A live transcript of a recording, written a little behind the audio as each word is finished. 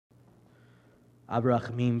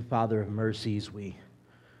Avraham, Father of mercies, we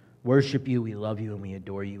worship you, we love you, and we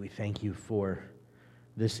adore you. We thank you for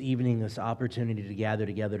this evening, this opportunity to gather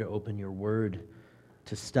together to open your word,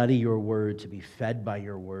 to study your word, to be fed by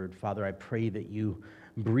your word. Father, I pray that you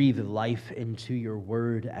breathe life into your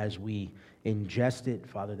word as we ingest it.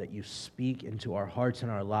 Father, that you speak into our hearts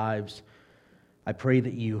and our lives. I pray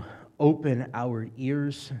that you open our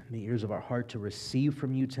ears, the ears of our heart, to receive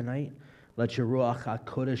from you tonight. Let your Ruach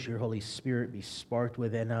HaKodesh, your Holy Spirit, be sparked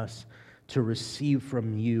within us to receive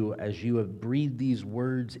from you as you have breathed these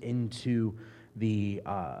words into the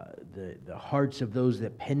hearts of those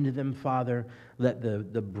that penned them, Father. Let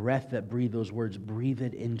the breath that breathed those words breathe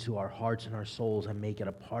it into our hearts and our souls and make it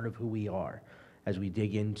a part of who we are as we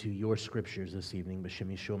dig into your scriptures this evening. B'Shem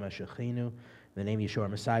Yeshua Mashiachenu. In the name of Yeshua our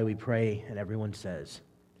Messiah we pray, and everyone says,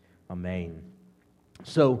 Amen.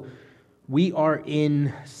 So, we are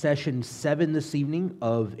in session 7 this evening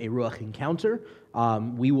of a Ruach Encounter.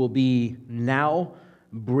 We will be now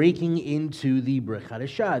breaking into the Ruach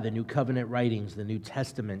HaKodesh, the New Covenant writings, the New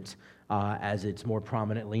Testament, as it's more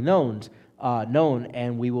prominently known,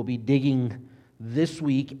 and we will be digging this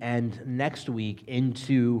week and next week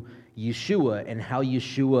into Yeshua and how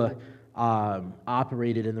Yeshua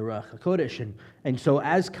operated in the Ruach HaKodesh. And so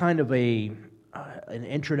as kind of an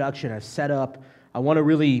introduction, a setup, I want to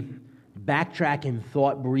really backtrack in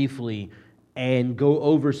thought briefly and go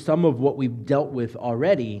over some of what we've dealt with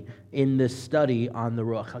already in this study on the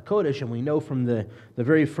Ruach HaKodesh. And we know from the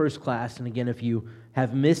very first class, and again, if you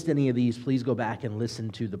have missed any of these, please go back and listen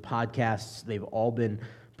to the podcasts. They've all been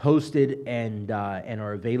posted and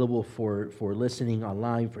are available for listening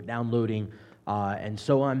online, for downloading, and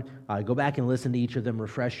so on. Go back and listen to each of them,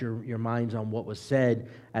 refresh your minds on what was said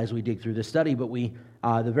as we dig through the study. But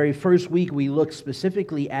the very first week, we looked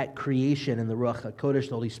specifically at creation and the Ruach HaKodesh,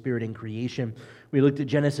 the Holy Spirit in creation. We looked at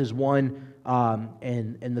Genesis 1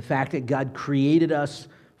 and the fact that God created us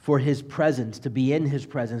for His presence, to be in His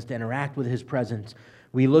presence, to interact with His presence.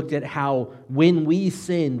 We looked at how when we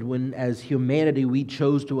sinned, when as humanity we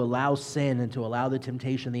chose to allow sin and to allow the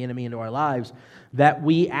temptation of the enemy into our lives, that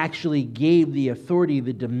we actually gave the authority,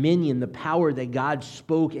 the dominion, the power that God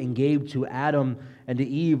spoke and gave to Adam and to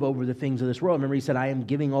Eve over the things of this world. Remember, He said, I am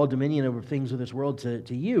giving all dominion over things of this world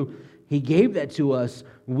to you. He gave that to us.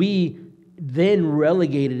 We then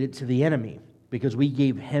relegated it to the enemy because we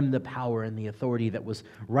gave him the power and the authority that was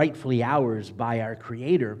rightfully ours by our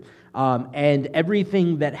Creator. And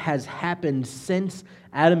everything that has happened since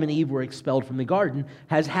Adam and Eve were expelled from the garden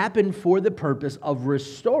has happened for the purpose of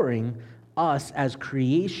restoring us as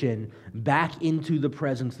creation back into the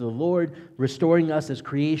presence of the Lord, restoring us as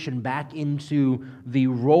creation back into the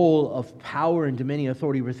role of power and dominion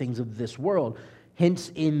authority over things of this world.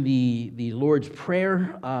 Hence, in the Lord's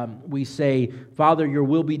Prayer, we say, Father, your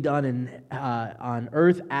will be done on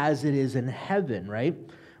earth as it is in heaven, right?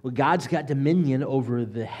 Well, God's got dominion over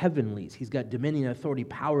the heavenlies. He's got dominion, authority,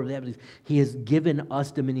 power of the heavenlies. He has given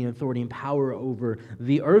us dominion, authority, and power over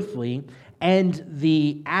the earthly. And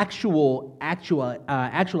the actualization,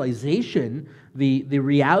 the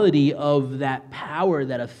reality of that power,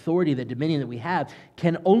 that authority, that dominion that we have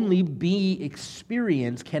can only be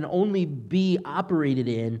experienced, can only be operated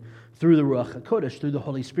in through the Ruach HaKodesh, through the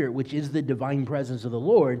Holy Spirit, which is the divine presence of the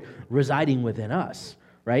Lord residing within us.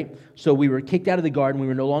 Right? So we were kicked out of the garden. We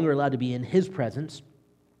were no longer allowed to be in His presence.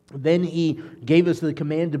 Then He gave us the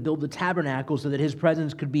command to build the tabernacle so that His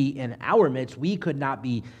presence could be in our midst. We could not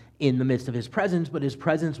be in the midst of His presence, but His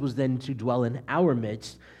presence was then to dwell in our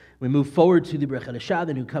midst. We move forward to the Ruach HaKodesh,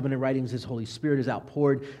 the New Covenant writings. His Holy Spirit is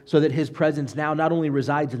outpoured so that His presence now not only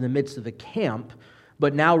resides in the midst of the camp,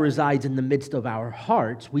 but now resides in the midst of our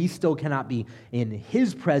hearts. We still cannot be in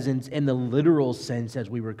His presence in the literal sense as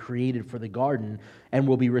we were created for the garden, and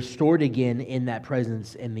will be restored again in that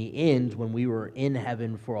presence in the end when we were in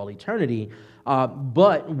heaven for all eternity.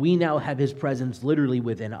 But we now have His presence literally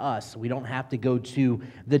within us. We don't have to go to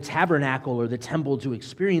the tabernacle or the temple to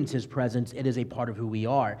experience His presence. It is a part of who we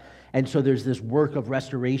are. And so there's this work of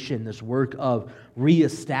restoration, this work of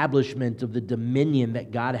reestablishment of the dominion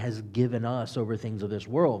that God has given us over things of this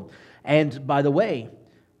world. And by the way,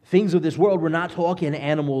 things of this world, we're not talking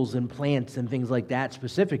animals and plants and things like that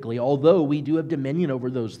specifically, although we do have dominion over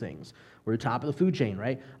those things. We're top of the food chain,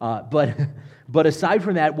 right? But aside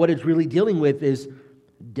from that, what it's really dealing with is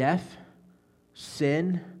death,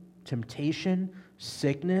 sin, temptation,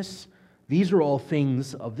 sickness. These are all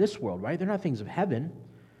things of this world, right? They're not things of heaven.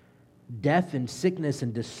 Death and sickness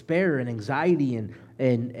and despair and anxiety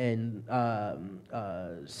and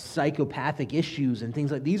psychopathic issues and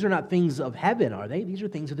things like these are not things of heaven, are they? These are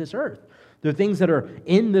things of this earth. They're things that are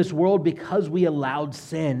in this world because we allowed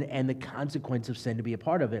sin and the consequence of sin to be a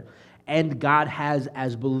part of it. And God has,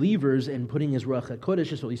 as believers, in putting His Ruach HaKodesh,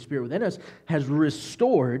 His Holy Spirit within us, has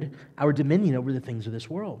restored our dominion over the things of this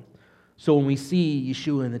world. So when we see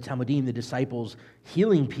Yeshua and the Talmudim, the disciples,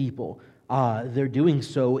 healing people, they're doing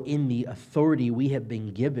so in the authority we have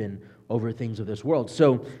been given over things of this world.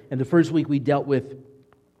 So in the first week, we dealt with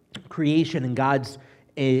creation and God's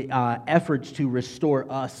efforts to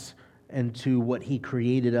restore us and to what He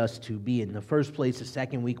created us to be. In the first place, the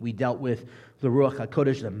second week, we dealt with the Ruach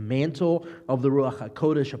HaKodesh, the mantle of the Ruach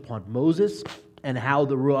HaKodesh upon Moses, and how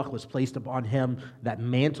the Ruach was placed upon him, that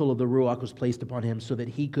mantle of the Ruach was placed upon him so that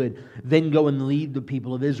he could then go and lead the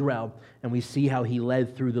people of Israel. And we see how he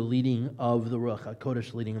led through the leading of the Ruach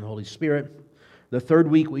HaKodesh, leading in the Holy Spirit. The third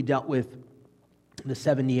week, we dealt with the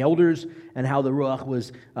 70 elders and how the Ruach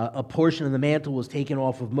was, a portion of the mantle was taken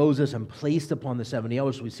off of Moses and placed upon the 70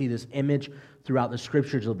 elders. So we see this image throughout the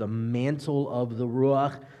scriptures of the mantle of the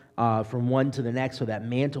Ruach from one to the next. So that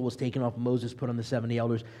mantle was taken off of Moses, put on the 70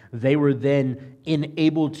 elders. They were then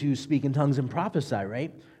enabled to speak in tongues and prophesy,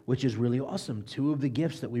 right? Which is really awesome. Two of the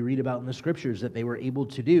gifts that we read about in the scriptures that they were able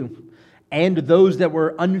to do. And those that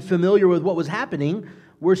were unfamiliar with what was happening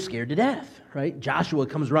were scared to death, right? Joshua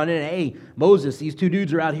comes running and, hey, Moses, these two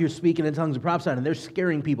dudes are out here speaking in tongues and prophesying, and they're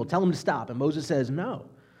scaring people. Tell them to stop. And Moses says, no,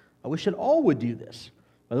 I wish that all would do this.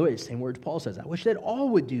 By the way, the same words Paul says, I wish that all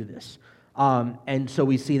would do this. And so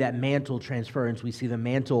we see that mantle transference. We see the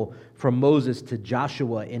mantle from Moses to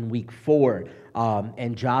Joshua in week 4,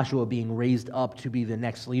 and Joshua being raised up to be the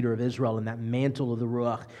next leader of Israel, and that mantle of the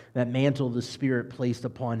Ruach, that mantle of the Spirit placed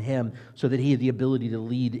upon him so that he had the ability to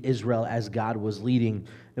lead Israel as God was leading.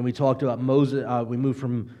 Then we talked about Moses. We moved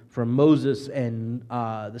from Moses and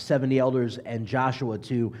the 70 elders and Joshua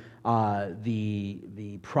to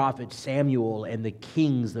the prophet Samuel and the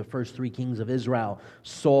kings, the first 3 kings of Israel,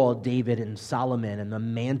 Saul, David, and Solomon, and the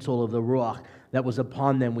mantle of the Ruach that was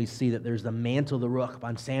upon them. We see that there's the mantle of the Ruach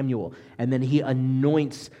upon Samuel, and then he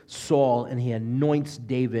anoints Saul and he anoints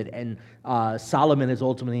David, and Solomon is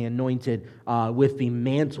ultimately anointed with the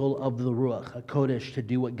mantle of the Ruach HaKodesh to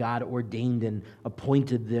do what God ordained and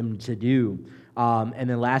appointed them to do. And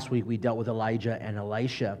then last week we dealt with Elijah and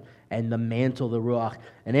Elisha and the mantle of the Ruach.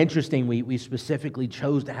 And interesting, we specifically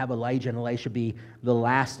chose to have Elijah and Elisha be the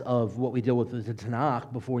last of what we deal with the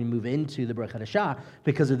Tanakh before we move into the Ruach HaKodesh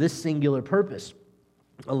because of this singular purpose.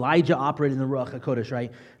 Elijah operated in the Ruach HaKodesh,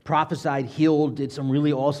 right? Prophesied, healed, did some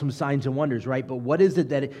really awesome signs and wonders, right? But what is it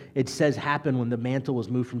that it says happened when the mantle was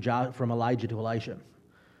moved from Elijah to Elisha? It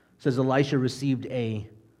says Elisha received a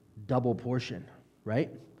double portion, right?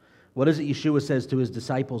 What is it Yeshua says to his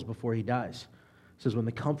disciples before he dies? It says, when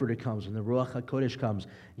the Comforter comes, when the Ruach HaKodesh comes,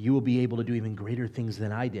 you will be able to do even greater things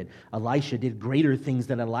than I did. Elisha did greater things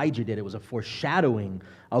than Elijah did. It was a foreshadowing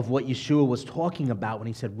of what Yeshua was talking about when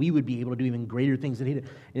he said we would be able to do even greater things than he did.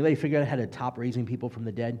 Anybody figure out how to top raising people from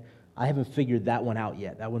the dead? I haven't figured that one out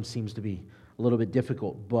yet. That one seems to be a little bit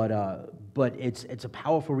difficult, but it's a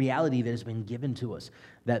powerful reality that has been given to us,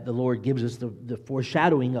 that the Lord gives us the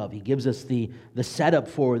foreshadowing of. He gives us the setup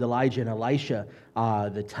for Elijah and Elisha,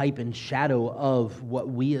 the type and shadow of what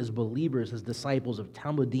we as believers, as disciples of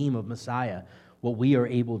Talmudim of Messiah, what we are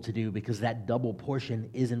able to do, because that double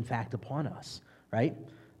portion is in fact upon us, right?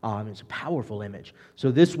 It's a powerful image. So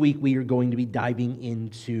this week we are going to be diving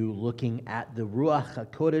into looking at the Ruach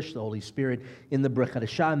HaKodesh, the Holy Spirit, in the Brit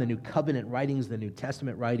Hadashah, and the New Covenant writings, the New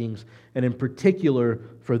Testament writings, and in particular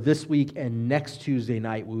for this week and next Tuesday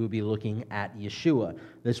night we will be looking at Yeshua.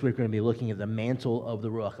 This week we're going to be looking at the mantle of the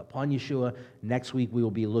Ruach upon Yeshua. Next week we will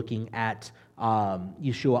be looking at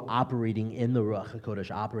Yeshua operating in the Ruach HaKodesh,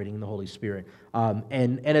 operating in the Holy Spirit.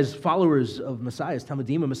 And as followers of Messiah, as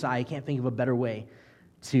Talmudim of Messiah, I can't think of a better way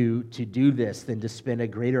to do this than to spend a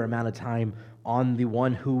greater amount of time on the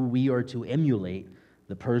one who we are to emulate,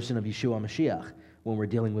 the person of Yeshua Mashiach, when we're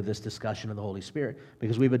dealing with this discussion of the Holy Spirit,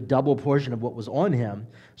 because we have a double portion of what was on him,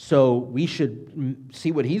 so we should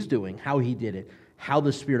see what he's doing, how he did it, how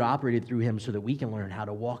the Spirit operated through him, so that we can learn how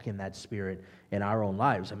to walk in that Spirit in our own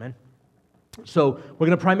lives. Amen? So we're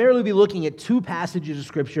going to primarily be looking at 2 passages of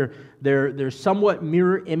Scripture. They're somewhat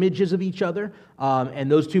mirror images of each other,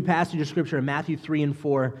 and those 2 passages of Scripture are Matthew 3 and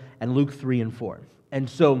 4 and Luke 3 and 4. And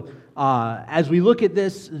so as we look at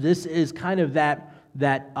this is kind of that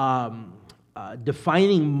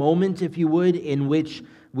defining moment, if you would, in which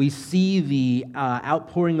we see the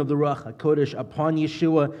outpouring of the Ruach HaKodesh upon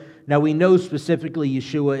Yeshua. Now we know specifically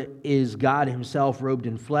Yeshua is God himself robed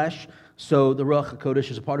in flesh, so the Ruach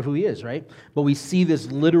HaKodesh is a part of who he is, right? But we see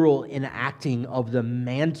this literal enacting of the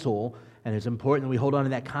mantle And it's important that we hold on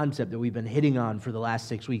to that concept that we've been hitting on for the last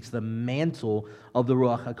 6 weeks, the mantle of the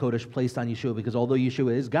Ruach HaKodesh placed on Yeshua, because although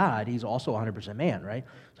Yeshua is God, he's also 100% man, right?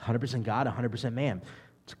 100% God, 100% man.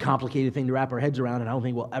 It's a complicated thing to wrap our heads around, and I don't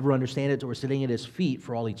think we'll ever understand it until we're sitting at his feet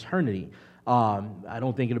for all eternity. I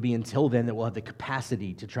don't think it'll be until then that we'll have the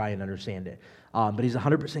capacity to try and understand it. But he's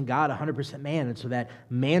 100% God, 100% man, and so that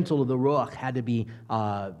mantle of the Ruach had to be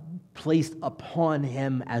placed upon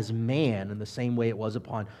him as man in the same way it was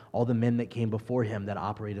upon all the men that came before him that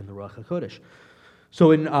operated in the Ruach HaKodesh.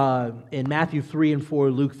 So in Matthew 3 and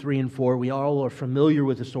 4, Luke 3 and 4, we all are familiar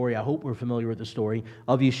with the story, I hope we're familiar with the story,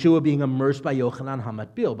 of Yeshua being immersed by Yochanan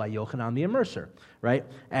HaMatbil, by Yochanan the Immerser, right?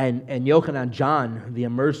 And Yochanan, John the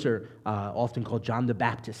Immerser, often called John the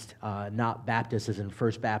Baptist, not Baptist as in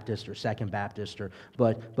First Baptist or Second Baptist,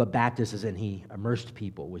 but Baptist as in he immersed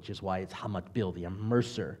people, which is why it's HaMatbil, the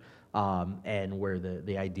Immerser, and where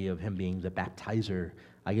the idea of him being the baptizer,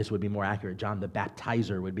 I guess, would be more accurate. John the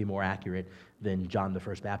Baptizer would be more accurate than John the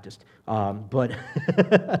First Baptist. But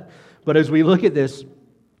as we look at this,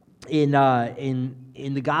 in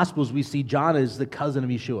the Gospels, we see John as the cousin of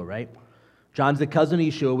Yeshua, right? John's the cousin of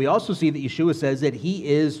Yeshua. We also see that Yeshua says that he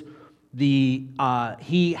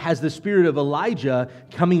has the spirit of Elijah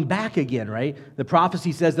coming back again, right? The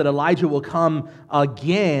prophecy says that Elijah will come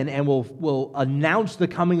again and will announce the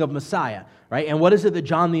coming of Messiah, right? And what is it that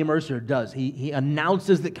John the Immerser does? He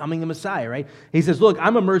announces the coming of Messiah, right? He says, look,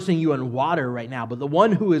 I'm immersing you in water right now, but the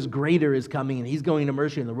one who is greater is coming, and he's going to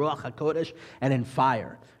immerse you in the Ruach HaKodesh and in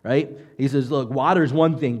fire, right? He says, look, water is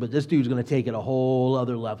one thing, but this dude's going to take it a whole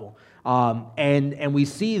other level. And we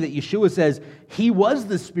see that Yeshua says he was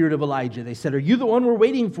the spirit of Elijah. They said, are you the one we're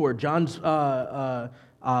waiting for? John's Talmudim,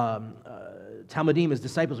 his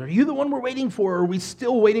disciples, are you the one we're waiting for? Or are we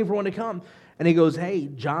still waiting for one to come? And he goes, hey,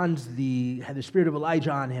 John's had the spirit of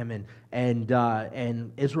Elijah on him, and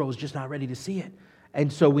Israel was just not ready to see it.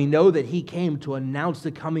 And so we know that he came to announce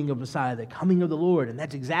the coming of Messiah, the coming of the Lord, and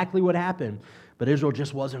that's exactly what happened. But Israel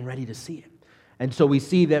just wasn't ready to see it. And so we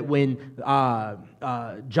see that when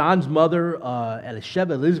John's mother,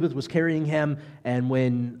 Elizabeth, was carrying him, and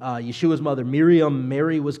when Yeshua's mother,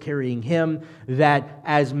 Mary, was carrying him, that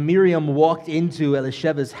as Miriam walked into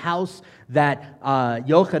Elisheva's house, that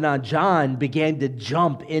Yochanan, John, began to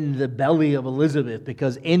jump in the belly of Elizabeth,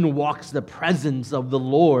 because in walks the presence of the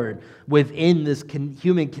Lord within this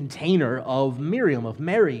human container of Miriam, of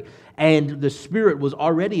Mary, and the Spirit was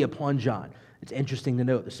already upon John. It's interesting to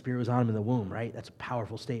note the Spirit was on him in the womb, right? That's a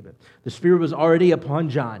powerful statement. The Spirit was already upon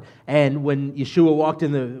John. And when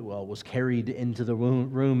Yeshua was carried into the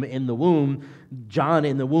room in the womb, John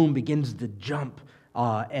in the womb begins to jump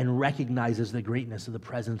and recognizes the greatness of the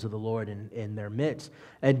presence of the Lord in their midst.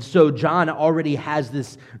 And so John already has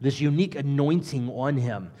this unique anointing on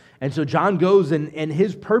him. And so John goes, and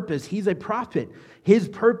his purpose, he's a prophet. His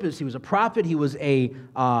purpose, he was a prophet, he was a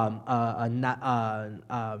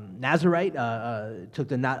Nazarite, took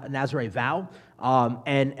the Nazarite vow,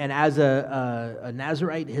 and as a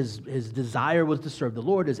Nazarite, his desire was to serve the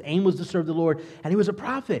Lord, his aim was to serve the Lord, and he was a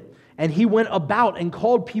prophet. And he went about and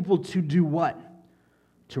called people to do what?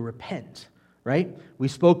 To repent, right? We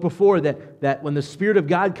spoke before that when the Spirit of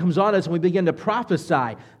God comes on us and we begin to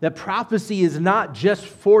prophesy, that prophecy is not just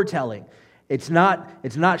foretelling. It's not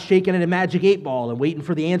shaking at a magic 8-ball and waiting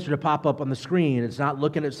for the answer to pop up on the screen. It's not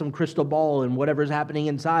looking at some crystal ball and whatever's happening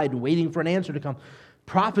inside and waiting for an answer to come.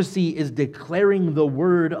 Prophecy is declaring the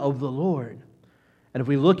word of the Lord. And if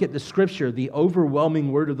we look at the Scripture, the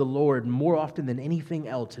overwhelming word of the Lord, more often than anything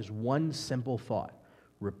else, is one simple thought: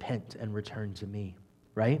 repent and return to me,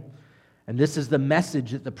 right? And this is the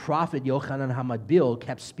message that the prophet Yochanan HaMatbil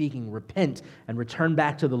kept speaking: repent and return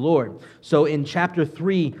back to the Lord. So in chapter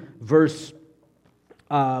 3, verse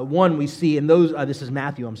 1, we see in those, this is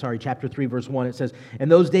Matthew, chapter 3, verse 1, it says, in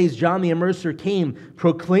those days John the Immerser came,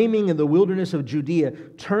 proclaiming in the wilderness of Judea,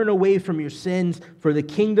 turn away from your sins, for the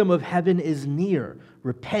kingdom of heaven is near.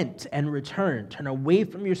 Repent and return. Turn away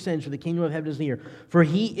from your sins, for the kingdom of heaven is near. For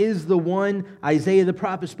he is the one Isaiah the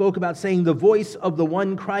prophet spoke about, saying, the voice of the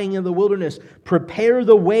one crying in the wilderness, prepare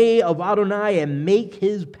the way of Adonai and make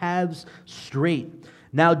his paths straight.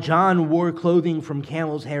 Now John wore clothing from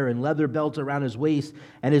camel's hair and leather belt around his waist,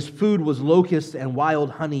 and his food was locusts and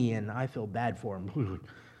wild honey, and I feel bad for him.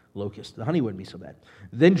 Locusts. The honey wouldn't be so bad.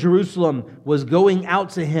 Then Jerusalem was going out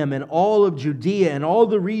to him, and all of Judea and all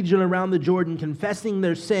the region around the Jordan, confessing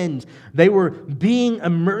their sins. They were being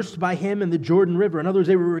immersed by him in the Jordan River. In other words,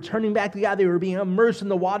 they were returning back to God. They were being immersed in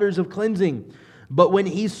the waters of cleansing. But when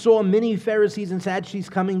he saw many Pharisees and Sadducees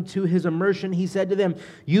coming to his immersion, he said to them,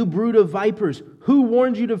 "You brood of vipers, who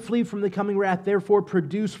warned you to flee from the coming wrath? Therefore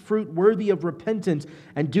produce fruit worthy of repentance,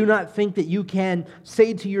 and do not think that you can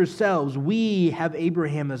say to yourselves, 'We have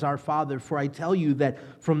Abraham as our father.' For I tell you that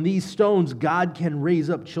from these stones God can raise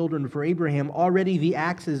up children for Abraham. Already the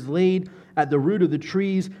axe is laid at the root of the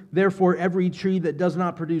trees. Therefore every tree that does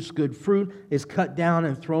not produce good fruit is cut down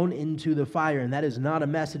and thrown into the fire." And that is not a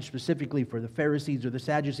message specifically for the Pharisees or the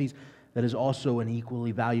Sadducees. That is also an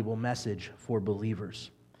equally valuable message for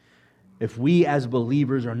believers. If we as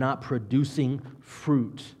believers are not producing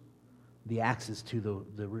fruit, the axe is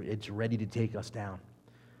it's ready to take us down.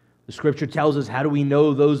 The scripture tells us, how do we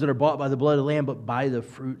know those that are bought by the blood of the Lamb? But by the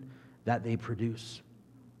fruit that they produce.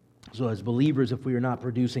 So as believers, if we are not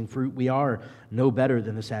producing fruit, we are no better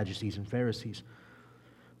than the Sadducees and Pharisees.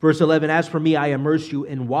 Verse 11, "As for me, I immerse you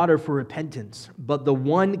in water for repentance, but the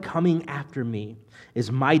one coming after me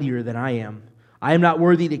is mightier than I am. I am not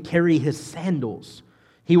worthy to carry his sandals.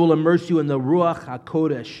 He will immerse you in the Ruach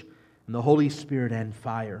HaKodesh, in the Holy Spirit and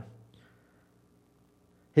fire.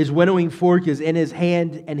 His winnowing fork is in his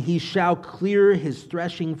hand, and he shall clear his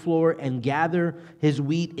threshing floor and gather his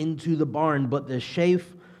wheat into the barn, but the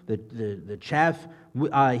chaff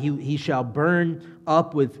he shall burn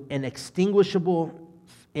up with an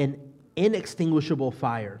inextinguishable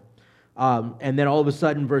fire." And then all of a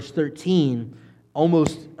sudden, verse 13,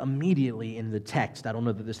 almost immediately in the text, I don't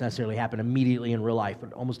know that this necessarily happened immediately in real life,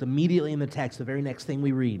 but almost immediately in the text, the very next thing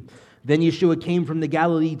we read, "Then Yeshua came from the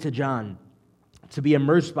Galilee to John to be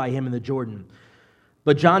immersed by him in the Jordan.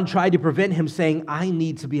 But John tried to prevent him, saying, 'I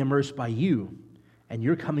need to be immersed by you, and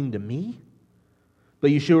you're coming to me?'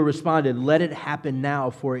 But Yeshua responded, 'Let it happen now,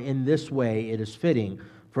 for in this way it is fitting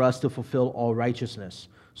for us to fulfill all righteousness.'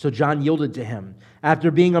 So John yielded to him. After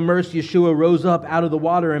being immersed, Yeshua rose up out of the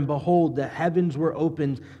water, and behold, the heavens were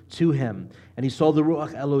opened to him. And he saw the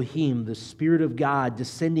Ruach Elohim, the Spirit of God,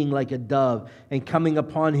 descending like a dove and coming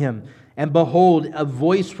upon him. And behold, a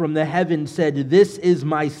voice from the heaven said, 'This is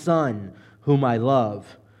my Son, whom I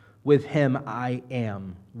love. With him I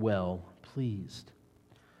am well pleased.'"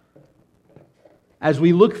 As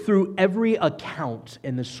we look through every account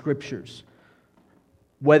in the Scriptures,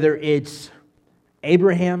 whether it's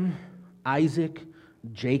Abraham, Isaac,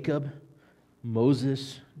 Jacob,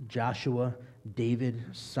 Moses, Joshua, David,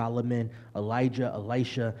 Solomon, Elijah,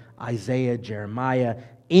 Elisha, Isaiah, Jeremiah,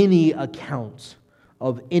 any account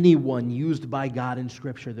of anyone used by God in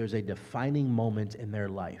Scripture, there's a defining moment in their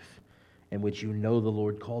life in which you know the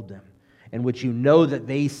Lord called them, in which you know that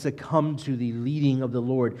they succumbed to the leading of the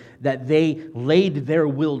Lord, that they laid their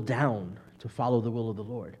will down to follow the will of the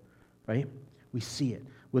Lord, right? We see it.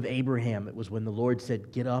 With Abraham, it was when the Lord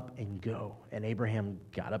said, "Get up and go." And Abraham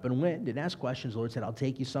got up and went, didn't ask questions. The Lord said, "I'll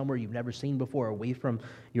take you somewhere you've never seen before, away from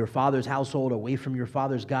your father's household, away from your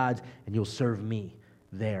father's gods, and you'll serve me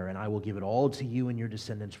there, and I will give it all to you and your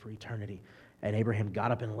descendants for eternity." And Abraham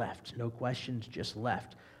got up and left. No questions, just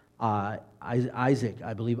left. Isaac,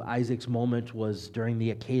 I believe Isaac's moment was during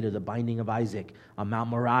the Akedah, the binding of Isaac on Mount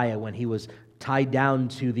Moriah, when he was tied down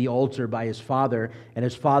to the altar by his father, and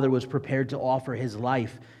his father was prepared to offer his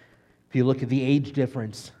life. If you look at the age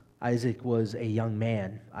difference, Isaac was a young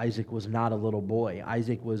man. Isaac was not a little boy.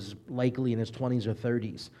 Isaac was likely in his 20s or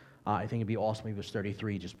 30s. I think it'd be awesome if he was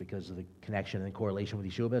 33 just because of the connection and correlation with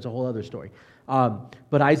Yeshua, but that's a whole other story.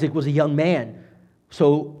 But Isaac was a young man.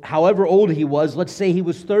 So however old he was, let's say he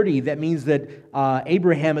was 30, that means that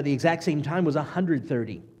Abraham at the exact same time was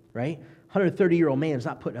 130, right? 130-year-old man is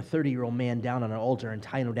not putting a 30-year-old man down on an altar and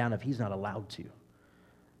tying him down if he's not allowed to. All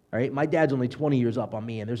right? My dad's only 20 years up on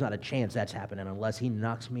me, and there's not a chance that's happening unless he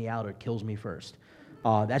knocks me out or kills me first.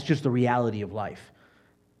 That's just the reality of life.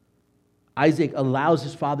 Isaac allows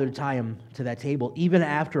his father to tie him to that table. Even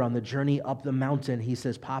after on the journey up the mountain, he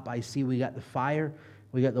says, "Pop, I see we got the fire,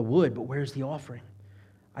 we got the wood, but where's the offering?"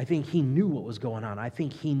 I think he knew what was going on. I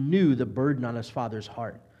think he knew the burden on his father's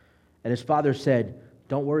heart. And his father said,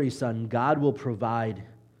 "Don't worry, son. God will provide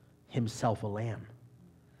himself a lamb."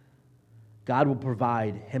 God will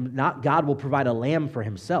provide him, not God will provide a lamb for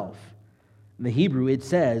himself. In the Hebrew, it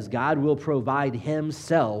says, God will provide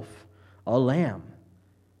himself a lamb.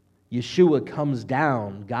 Yeshua comes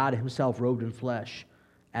down, God himself robed in flesh,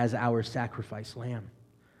 as our sacrifice lamb.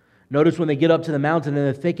 Notice when they get up to the mountain, in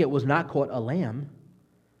the thicket was not caught a lamb.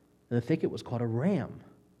 In the thicket was caught a ram.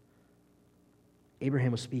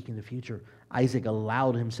 Abraham was speaking the future. Isaac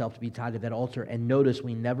allowed himself to be tied to that altar. And notice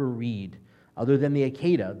we never read, other than the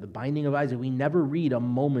Akedah, the binding of Isaac, we never read a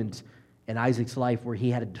moment in Isaac's life where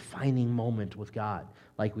he had a defining moment with God,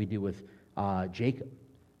 like we do with Jacob.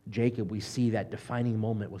 Jacob, we see that defining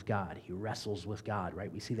moment with God. He wrestles with God,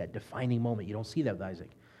 right? We see that defining moment. You don't see that with Isaac.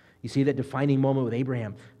 You see that defining moment with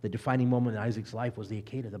Abraham. The defining moment in Isaac's life was the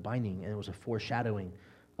Akedah, the binding, and it was a foreshadowing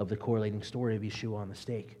of the correlating story of Yeshua on the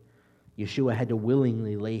stake. Yeshua had to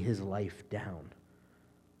willingly lay his life down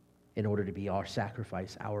in order to be our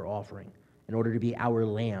sacrifice, our offering, in order to be our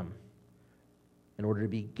lamb, in order to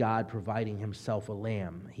be God providing himself a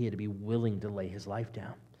lamb. He had to be willing to lay his life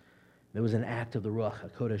down. There was an act of the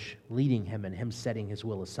Ruach HaKodesh leading him and him setting his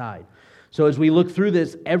will aside. So as we look through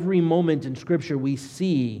this, every moment in Scripture we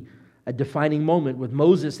see a defining moment. With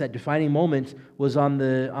Moses, that defining moment was on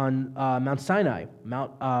Mount Sinai,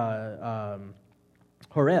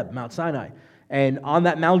 Horeb, Mount Sinai. And on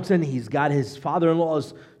that mountain, he's got his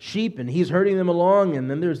father-in-law's sheep, and he's herding them along, and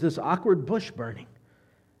then there's this awkward bush burning.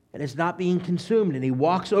 And it's not being consumed. And he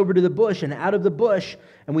walks over to the bush, and out of the bush,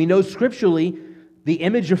 and we know scripturally, the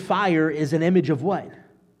image of fire is an image of what?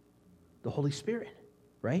 The Holy Spirit,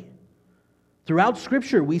 right? Throughout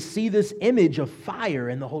Scripture, we see this image of fire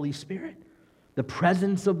and the Holy Spirit, the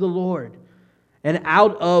presence of the Lord. And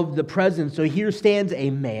out of the presence, so here stands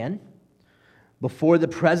a man before the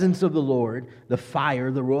presence of the Lord, the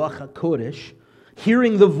fire, the Ruach HaKodesh,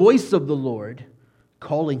 hearing the voice of the Lord,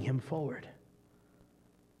 calling him forward.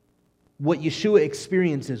 What Yeshua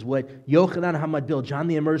experiences, what Yochanan HaMatbil, John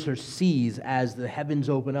the Immerser, sees as the heavens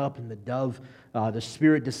open up and the dove, the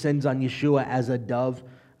Spirit descends on Yeshua as a dove.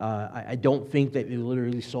 I don't think that they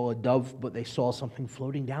literally saw a dove, but they saw something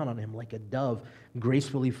floating down on him like a dove,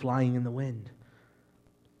 gracefully flying in the wind.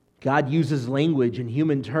 God uses language in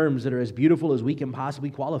human terms that are as beautiful as we can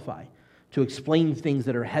possibly qualify to explain things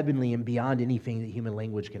that are heavenly and beyond anything that human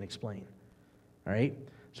language can explain. All right?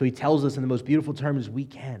 So he tells us in the most beautiful terms we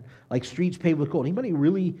can. Like streets paved with gold. Anybody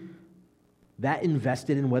really that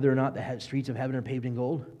invested in whether or not the streets of heaven are paved in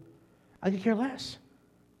gold? I could care less.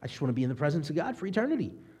 I just want to be in the presence of God for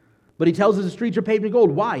eternity. But he tells us the streets are paved in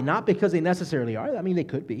gold. Why? Not because they necessarily are. I mean, they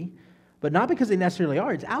could be. But not because they necessarily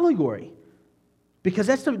are. It's allegory. Because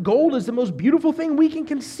gold is the most beautiful thing we can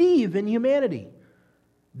conceive in humanity.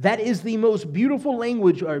 That is the most beautiful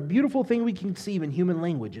language, or beautiful thing we can conceive in human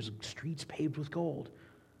language, is streets paved with gold.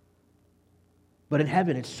 But in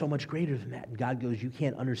heaven, it's so much greater than that. And God goes, you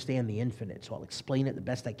can't understand the infinite, so I'll explain it the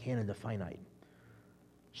best I can in the finite.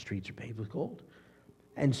 Streets are paved with gold.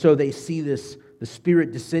 And so they see this, the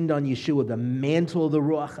Spirit descend on Yeshua, the mantle of the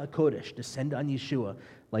Ruach HaKodesh descend on Yeshua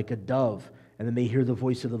like a dove, and then they hear the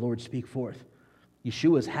voice of the Lord speak forth.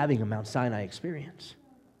 Yeshua is having a Mount Sinai experience.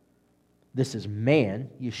 This is man,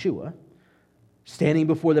 Yeshua, standing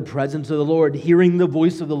before the presence of the Lord, hearing the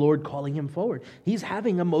voice of the Lord calling him forward. He's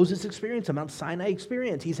having a Moses experience, a Mount Sinai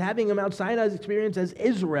experience. He's having a Mount Sinai experience as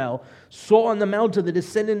Israel saw on the mountain the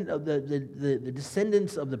descendants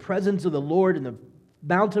of the presence of the Lord, and the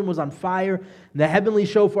mountain was on fire, and the heavenly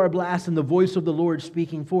shofar blast, and the voice of the Lord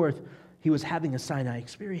speaking forth. He was having a Sinai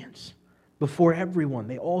experience before everyone.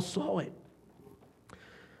 They all saw it.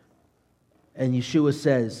 And Yeshua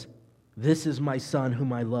says, "This is my Son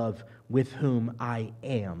whom I love, with whom I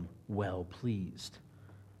am well pleased."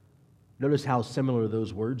 Notice how similar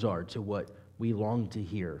those words are to what we long to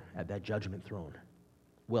hear at that judgment throne.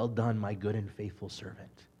 Well done, my good and faithful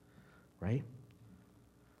servant. Right?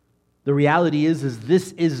 The reality is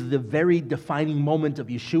this is the very defining moment of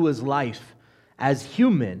Yeshua's life as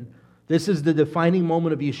human. This is the defining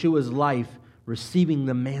moment of Yeshua's life receiving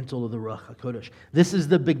the mantle of the Ruach HaKodesh. This is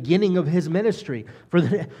the beginning of his ministry. For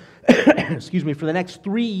the next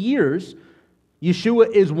 3 years,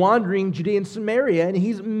 Yeshua is wandering Judea and Samaria, and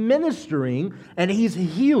he's ministering, and he's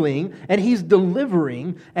healing, and he's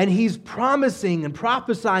delivering, and he's promising and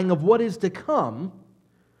prophesying of what is to come,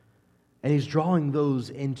 and he's drawing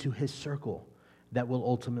those into his circle that will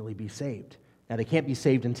ultimately be saved. Now, they can't be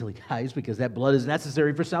saved until he dies, because that blood is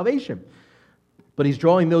necessary for salvation. But he's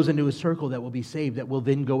drawing those into his circle that will be saved, that will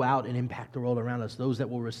then go out and impact the world around us, those that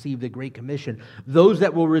will receive the Great Commission, those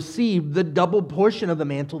that will receive the double portion of the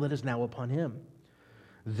mantle that is now upon him.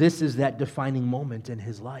 This is that defining moment in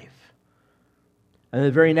his life. And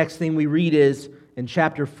the very next thing we read is in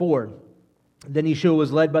chapter 4, then Yeshua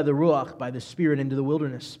was led by the Ruach, by the Spirit, into the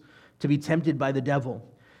wilderness to be tempted by the devil.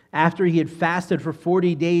 After he had fasted for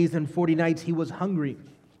 40 days and 40 nights, he was hungry.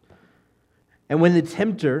 And when the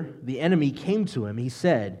tempter, the enemy, came to him, he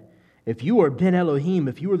said, "If you are Ben Elohim,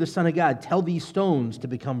 if you are the Son of God, tell these stones to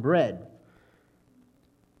become bread."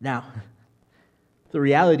 Now, the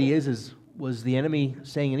reality is was the enemy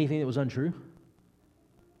saying anything that was untrue?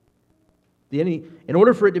 The enemy, in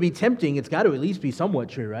order for it to be tempting, it's got to at least be somewhat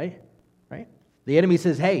true, right? Right? The enemy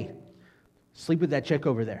says, "Hey, sleep with that chick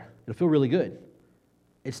over there. It'll feel really good."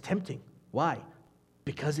 It's tempting. Why?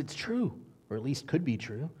 because it's true, or at least could be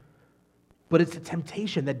true. But it's a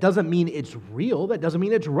temptation. That doesn't mean it's real. That doesn't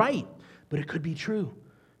mean it's right. But it could be true.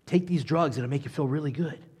 Take these drugs, it'll make you feel really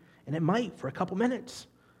good. And it might for a couple minutes.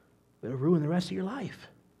 But it'll ruin the rest of your life.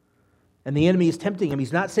 And the enemy is tempting him.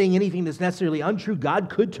 He's not saying anything that's necessarily untrue. God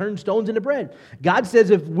could turn stones into bread. God says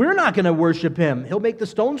if we're not going to worship him, he'll make the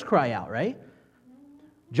stones cry out, right?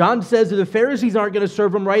 John says if the Pharisees aren't going to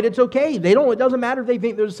serve him right, it's okay. It doesn't matter if they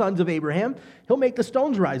think they're the sons of Abraham. He'll make the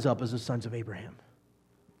stones rise up as the sons of Abraham.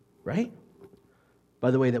 Right?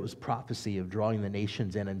 By the way, that was prophecy of drawing the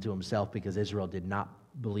nations in unto himself because Israel did not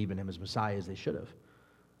believe in him as Messiah as they should have.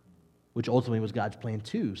 Which ultimately was God's plan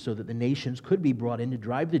too, so that the nations could be brought in to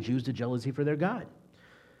drive the Jews to jealousy for their God.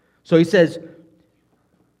 So he says,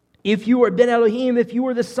 if you are Ben Elohim, if you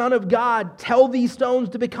are the Son of God, tell these stones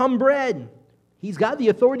to become bread. He's got the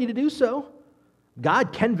authority to do so.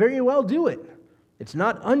 God can very well do it. It's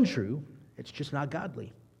not untrue, it's just not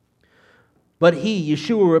godly. But he,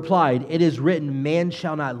 Yeshua, replied, it is written, man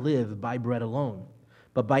shall not live by bread alone,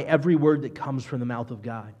 but by every word that comes from the mouth of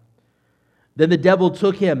God. Then the devil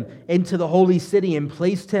took him into the holy city and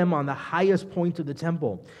placed him on the highest point of the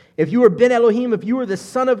temple. If you are Ben Elohim, if you are the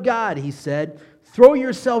Son of God, he said, throw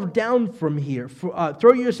yourself down from here.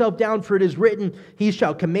 Throw yourself down, for it is written, he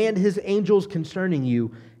shall command his angels concerning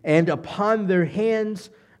you, and upon their hands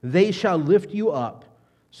they shall lift you up,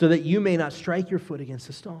 so that you may not strike your foot against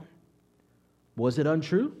a stone. Was it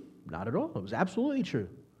untrue? Not at all. It was absolutely true.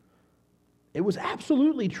 It was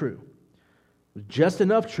absolutely true. It was just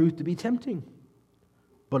enough truth to be tempting.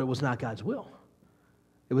 But it was not God's will.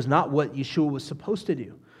 It was not what Yeshua was supposed to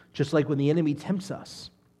do. Just like when the enemy tempts us.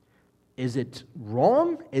 Is it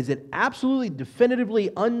wrong? Is it absolutely definitively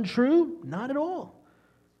untrue? Not at all.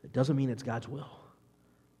 It doesn't mean it's God's will.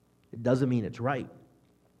 It doesn't mean it's right.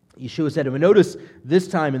 Yeshua said, and notice this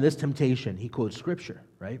time in this temptation, he quotes Scripture,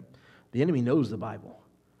 right? The enemy knows the Bible.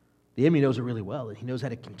 The enemy knows it really well, and he knows how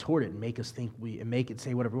to contort it and make us think and make it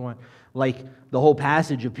say whatever we want. Like the whole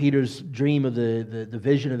passage of Peter's dream of the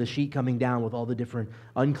vision of the sheet coming down with all the different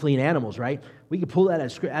unclean animals, right? We could pull that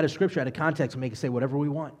out of Scripture, out of context, and make it say whatever we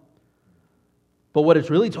want. But what it's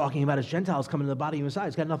really talking about is Gentiles coming to the body of Messiah.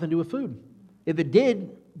 It's got nothing to do with food. If it did,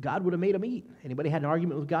 God would have made them eat. Anybody had an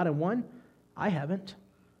argument with God and won? I haven't.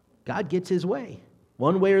 God gets his way.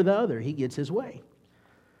 One way or the other, he gets his way.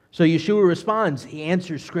 So Yeshua responds. He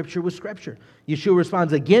answers Scripture with Scripture. Yeshua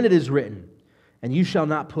responds, again it is written, and you shall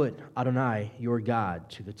not put Adonai, your God,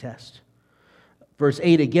 to the test. Verse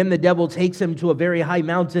 8, again the devil takes him to a very high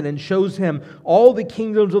mountain and shows him all the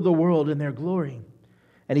kingdoms of the world in their glory.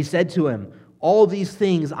 And he said to him, all these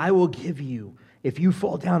things I will give you if you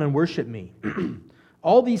fall down and worship me.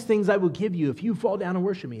 All these things I will give you if you fall down and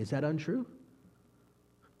worship me. Is that untrue?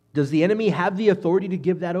 Does the enemy have the authority to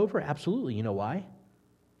give that over? Absolutely. You know why?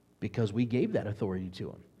 Because we gave that authority to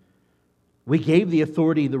him. We gave the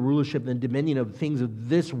authority, the rulership, and dominion of things of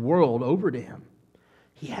this world over to him.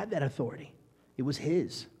 He had that authority. It was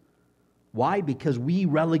his. Why? Because we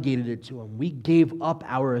relegated it to him. We gave up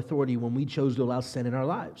our authority when we chose to allow sin in our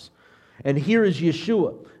lives. And here is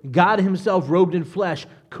Yeshua, God himself robed in flesh,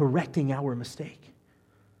 correcting our mistake.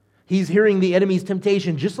 He's hearing the enemy's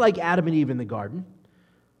temptation, just like Adam and Eve in the garden.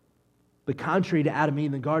 But contrary to Adam and Eve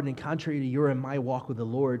in the garden, and contrary to your and my walk with the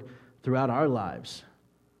Lord throughout our lives,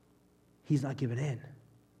 he's not giving in.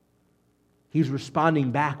 He's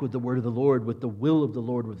responding back with the word of the Lord, with the will of the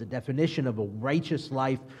Lord, with the definition of a righteous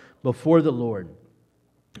life before the Lord.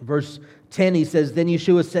 Verse 10, he says, then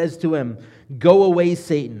Yeshua says to him, go away,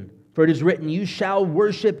 Satan, for it is written, you shall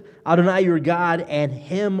worship Adonai your God, and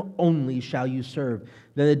him only shall you serve.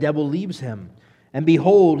 Then the devil leaves him. And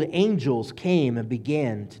behold, angels came and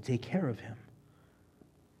began to take care of him.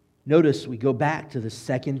 Notice we go back to the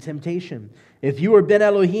second temptation. If you are Ben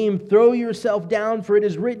Elohim, throw yourself down, for it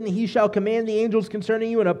is written, he shall command the angels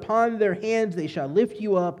concerning you, and upon their hands they shall lift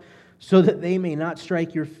you up, so that you may not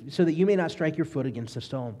strike your foot against a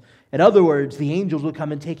stone. In other words, the angels will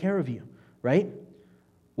come and take care of you, right?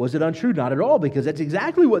 Was it untrue? Not at all, because that's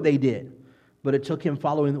exactly what they did. But it took him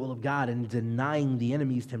following the will of God and denying the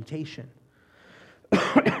enemy's temptation.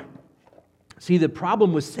 See, the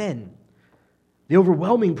problem with sin, the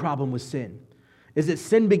overwhelming problem with sin, is that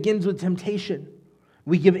sin begins with temptation.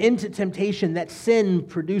 We give in to temptation. That sin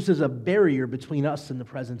produces a barrier between us and the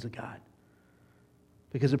presence of God.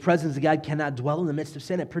 Because the presence of God cannot dwell in the midst of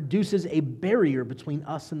sin. It produces a barrier between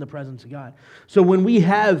us and the presence of God. So when we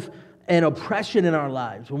have an oppression in our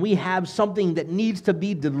lives, when we have something that needs to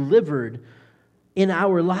be delivered in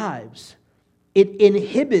our lives, it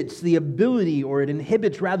inhibits the ability, or it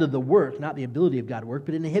inhibits rather the work, not the ability of God to work,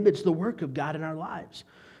 but it inhibits the work of God in our lives.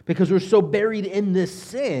 Because we're so buried in this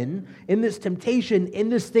sin, in this temptation, in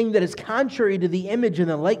this thing that is contrary to the image and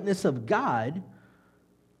the likeness of God,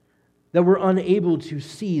 that we're unable to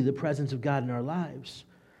see the presence of God in our lives.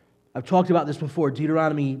 I've talked about this before,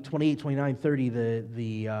 Deuteronomy 28, 29, 30,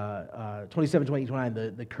 the 27, 28,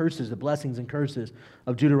 29, the curses, the blessings and curses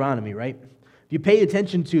of Deuteronomy, right? If you pay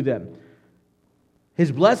attention to them, his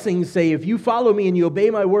blessings say, if you follow me and you obey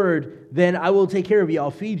my word, then I will take care of you. I'll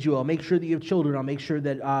feed you. I'll make sure that you have children. I'll make sure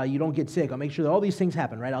that you don't get sick. I'll make sure that all these things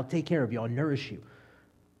happen, right? I'll take care of you. I'll nourish you.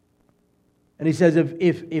 And he says,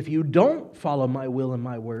 if you don't follow my will and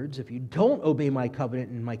my words, if you don't obey my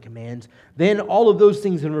covenant and my commands, then all of those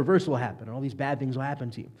things in reverse will happen. All these bad things will happen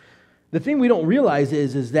to you. The thing we don't realize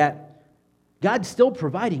is that God's still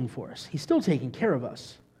providing for us. He's still taking care of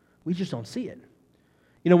us. We just don't see it.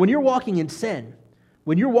 You know, when you're walking in sin,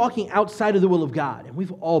 when you're walking outside of the will of God, and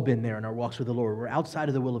we've all been there in our walks with the Lord, we're outside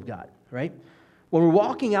of the will of God, right? When we're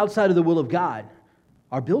walking outside of the will of God,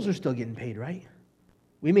 our bills are still getting paid, right?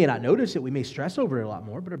 We may not notice it, we may stress over it a lot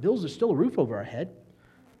more, but our bills are still a roof over our head,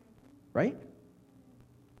 right?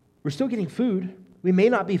 We're still getting food. We may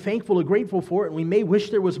not be thankful or grateful for it, and we may wish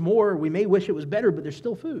there was more, we may wish it was better, but there's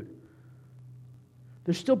still food.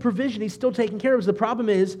 There's still provision. He's still taking care of us. The problem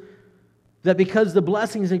is that because the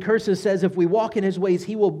blessings and curses says if we walk in his ways,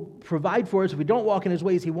 he will provide for us. If we don't walk in his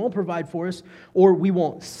ways, he won't provide for us, or we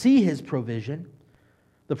won't see his provision.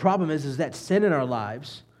 The problem is that sin in our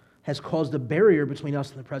lives has caused a barrier between us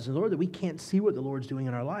and the presence of the Lord that we can't see what the Lord's doing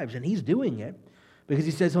in our lives. And he's doing it because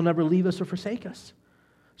he says he'll never leave us or forsake us.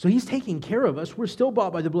 So he's taking care of us. We're still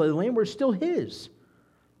bought by the blood of the Lamb. We're still his.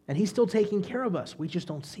 And he's still taking care of us. We just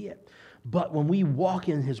don't see it. But when we walk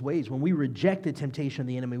in his ways, when we reject the temptation of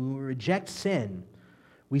the enemy, when we reject sin,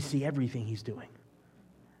 we see everything he's doing.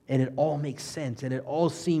 And it all makes sense. And it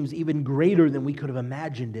all seems even greater than we could have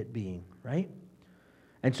imagined it being, right?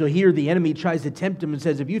 And so here the enemy tries to tempt him and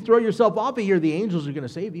says, if you throw yourself off of here, the angels are going to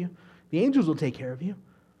save you. The angels will take care of you.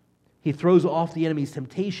 He throws off the enemy's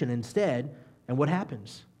temptation instead. And what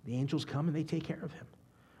happens? The angels come and they take care of him.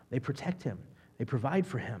 They protect him. They provide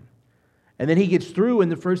for him. And then he gets through,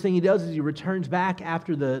 and the first thing he does is he returns back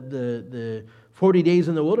after the 40 days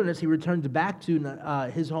in the wilderness. He returns back to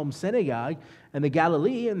his home synagogue in the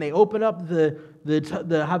Galilee, and they open up the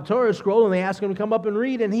Haftorah scroll, and they ask him to come up and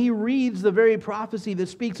read, and he reads the very prophecy that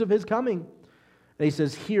speaks of his coming. And he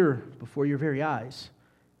says, here, before your very eyes,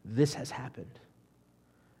 this has happened.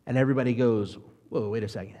 And everybody goes, whoa, wait a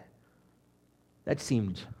second. That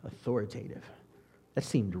seemed authoritative. That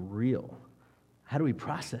seemed real. How do we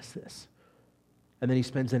process this? And then he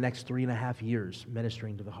spends the next 3.5 years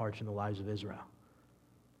ministering to the hearts and the lives of Israel.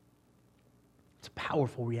 It's a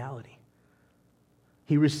powerful reality.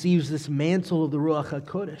 He receives this mantle of the Ruach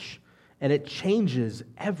HaKodesh, and it changes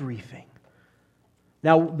everything.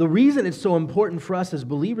 Now, the reason it's so important for us as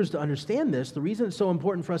believers to understand this, the reason it's so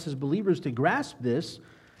important for us as believers to grasp this,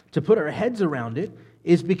 to put our heads around it,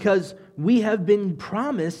 is because we have been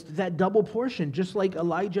promised that double portion, just like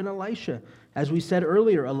Elijah and Elisha. As we said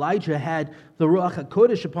earlier, Elijah had the Ruach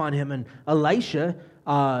HaKodesh upon him, and Elisha,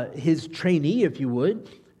 his trainee, if you would,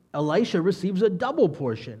 Elisha receives a double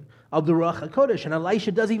portion of the Ruach HaKodesh, and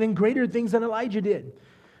Elisha does even greater things than Elijah did.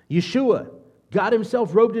 Yeshua, God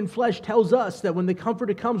himself robed in flesh, tells us that when the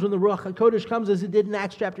Comforter comes, when the Ruach HaKodesh comes, as it did in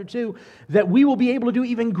Acts chapter 2, that we will be able to do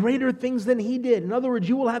even greater things than he did. In other words,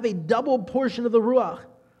 you will have a double portion of the Ruach,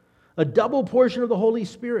 a double portion of the Holy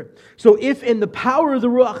Spirit. So if in the power of the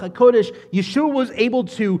Ruach HaKodesh, Yeshua was able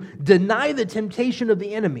to deny the temptation of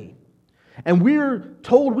the enemy, and we're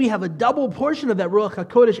told we have a double portion of that Ruach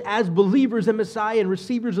HaKodesh as believers in Messiah and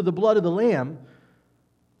receivers of the blood of the Lamb,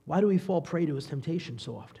 why do we fall prey to his temptation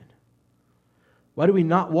so often? Why do we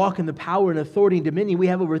not walk in the power and authority and dominion we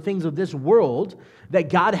have over things of this world that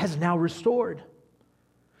God has now restored?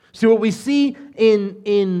 So what we see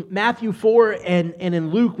in Matthew 4 and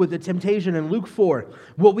in Luke with the temptation in Luke 4,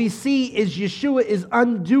 what we see is Yeshua is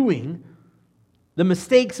undoing the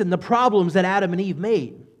mistakes and the problems that Adam and Eve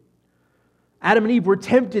made. Adam and Eve were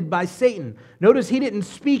tempted by Satan. Notice he didn't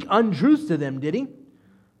speak untruths to them, did he?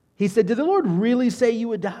 He said, did the Lord really say you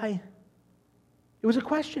would die? It was a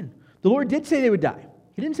question. The Lord did say they would die.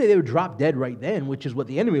 He didn't say they would drop dead right then, which is what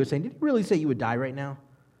the enemy was saying. Did he really say you would die right now?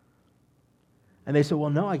 And they said, well,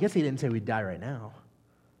 no, I guess he didn't say we'd die right now.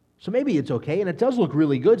 So maybe it's okay, and it does look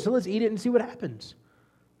really good, so let's eat it and see what happens.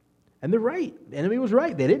 And they're right. The enemy was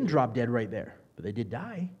right. They didn't drop dead right there, but they did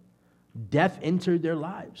die. Death entered their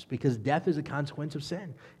lives because death is a consequence of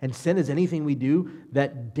sin. And sin is anything we do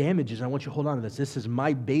that damages. I want you to hold on to this. This is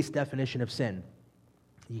my base definition of sin.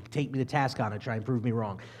 You can take me to task on it, try and prove me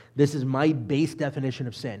wrong. This is my base definition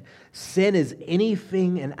of sin. Sin is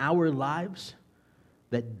anything in our lives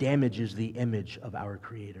that damages the image of our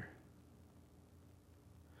Creator.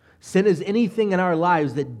 Sin is anything in our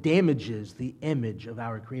lives that damages the image of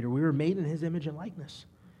our Creator. We were made in His image and likeness.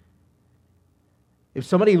 If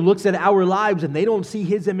somebody looks at our lives and they don't see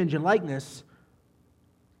His image and likeness,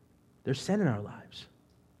 there's sin in our lives.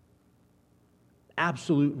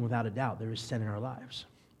 Absolute and without a doubt, there is sin in our lives.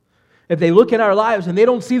 If they look at our lives and they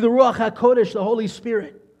don't see the Ruach HaKodesh, the Holy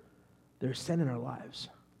Spirit, there's sin in our lives.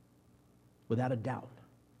 Without a doubt.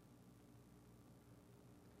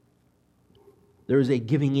 There is a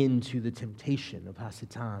giving in to the temptation of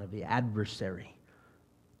Hasatan, of the adversary.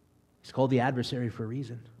 It's called the adversary for a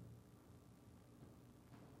reason.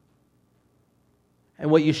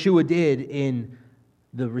 And what Yeshua did in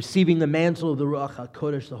the receiving the mantle of the Ruach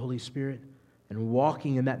HaKodesh, the Holy Spirit, and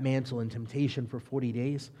walking in that mantle in temptation for 40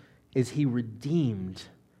 days, is He redeemed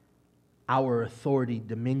our authority,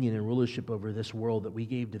 dominion, and rulership over this world that we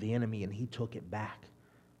gave to the enemy, and He took it back.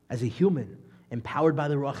 As a human, empowered by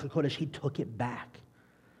the Ruach HaKodesh, He took it back.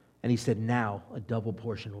 And He said, now a double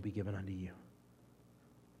portion will be given unto you.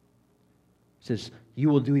 He says, you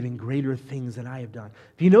will do even greater things than I have done.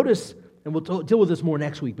 If you notice, and we'll deal with this more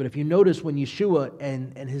next week, but if you notice when Yeshua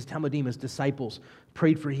and his Talmudim, his disciples,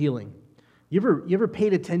 prayed for healing, you ever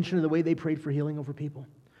paid attention to the way they prayed for healing over people?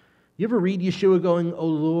 You ever read Yeshua going, oh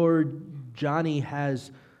Lord, Johnny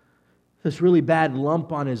has this really bad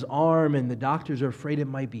lump on his arm, and the doctors are afraid it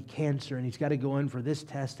might be cancer, and he's got to go in for this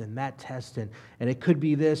test and that test, and it could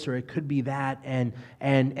be this or it could be that, and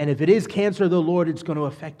if it is cancer, though, Lord, it's going to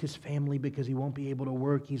affect his family because he won't be able to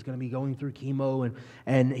work. He's going to be going through chemo,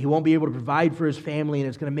 and he won't be able to provide for his family, and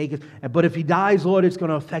it's going to make it. But if he dies, Lord, it's going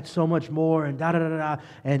to affect so much more, and da da da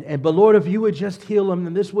da. But Lord, if you would just heal him,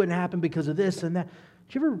 then this wouldn't happen because of this and that.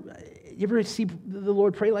 Did you ever see the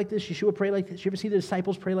Lord pray like this? Yeshua pray like this? Did you ever see the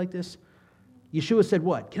disciples pray like this? Yeshua said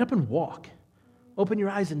what? Get up and walk. Open your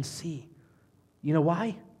eyes and see. You know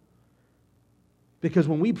why? Because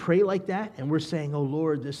when we pray like that and we're saying, oh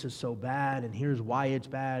Lord, this is so bad, and here's why it's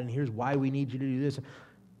bad, and here's why we need you to do this,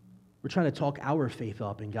 we're trying to talk our faith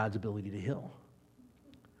up in God's ability to heal.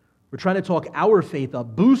 We're trying to talk our faith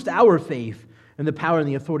up, boost our faith in the power and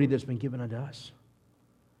the authority that's been given unto us.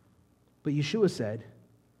 But Yeshua said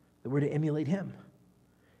that we're to emulate Him.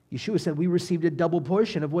 Yeshua said we received a double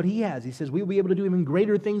portion of what He has. He says we will be able to do even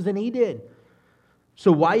greater things than He did.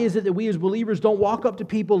 So why is it that we as believers don't walk up to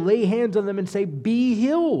people, lay hands on them, and say, be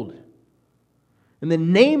healed? In the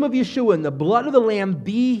name of Yeshua, in the blood of the Lamb,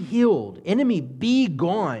 be healed. Enemy, be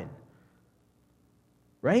gone.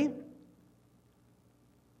 Right?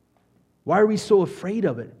 Why are we so afraid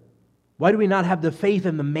of it? Why do we not have the faith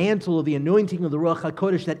and the mantle of the anointing of the Ruach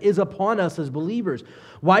HaKodesh that is upon us as believers?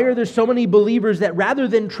 Why are there so many believers that rather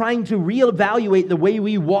than trying to reevaluate the way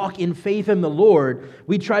we walk in faith in the Lord,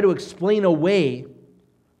 we try to explain away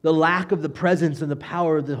the lack of the presence and the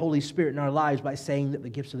power of the Holy Spirit in our lives by saying that the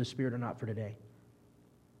gifts of the Spirit are not for today?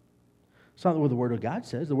 It's not what the Word of God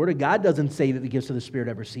says. The Word of God doesn't say that the gifts of the Spirit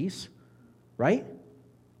ever cease, right?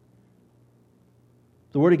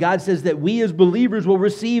 The Word of God says that we as believers will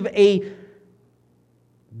receive a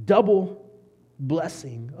double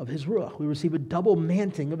blessing of His Ruach. We receive a double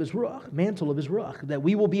mantle of His Ruach, that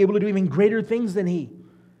we will be able to do even greater things than He.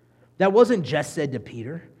 That wasn't just said to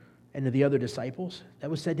Peter and to the other disciples. That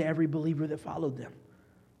was said to every believer that followed them.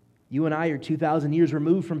 You and I are 2,000 years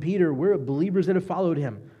removed from Peter. We're believers that have followed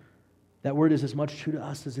him. That word is as much true to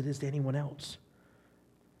us as it is to anyone else.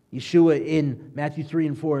 Yeshua in Matthew 3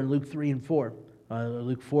 and 4 and Luke 3 and 4,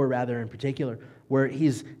 Luke 4 rather in particular, where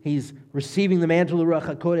he's receiving the mantle of the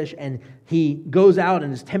Ruach HaKodesh, and he goes out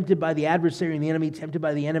and is tempted by the adversary and the enemy, tempted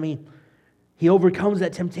by the enemy. He overcomes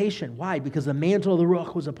that temptation. Why? Because the mantle of the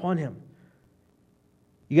Ruach was upon him.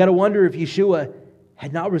 You got to wonder if Yeshua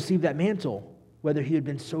had not received that mantle, whether he had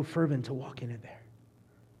been so fervent to walk in it there.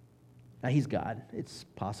 Now, he's God. It's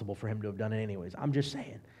possible for him to have done it anyways. I'm just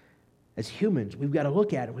saying, as humans, we've got to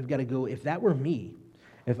look at it. We've got to go, if that were me,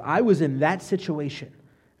 if I was in that situation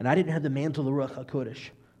and I didn't have the mantle of the Ruach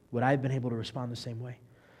HaKodesh, would I have been able to respond the same way?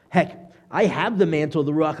 Heck, I have the mantle of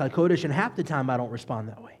the Ruach HaKodesh, and half the time I don't respond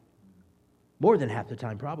that way. More than half the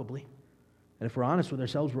time, probably. And if we're honest with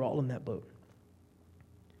ourselves, we're all in that boat.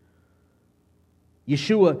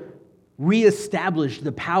 Yeshua reestablished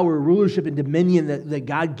the power, rulership, and dominion that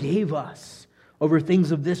God gave us over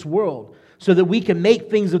things of this world, so that we can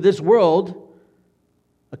make things of this world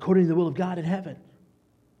according to the will of God in heaven.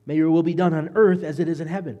 May your will be done on earth as it is in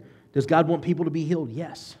heaven. Does God want people to be healed?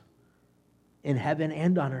 Yes. In heaven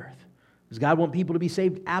and on earth. Does God want people to be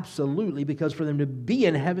saved? Absolutely, because for them to be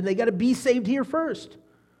in heaven, they got to be saved here first,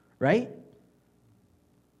 right?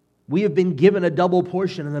 We have been given a double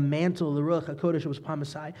portion of the mantle of the Ruach HaKodesh that was upon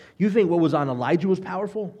Messiah. You think what was on Elijah was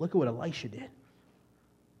powerful? Look at what Elisha did.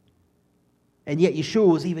 And yet Yeshua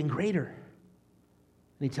was even greater. And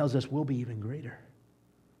he tells us we'll be even greater.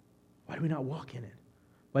 Why do we not walk in it?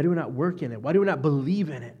 Why do we not work in it? Why do we not believe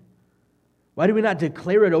in it? Why do we not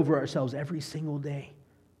declare it over ourselves every single day?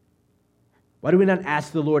 Why do we not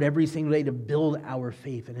ask the Lord every single day to build our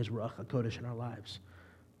faith in His Ruach HaKodesh in our lives?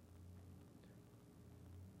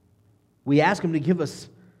 We ask Him to give us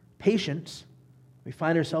patience. We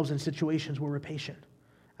find ourselves in situations where we're patient.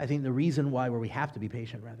 I think the reason why, where we have to be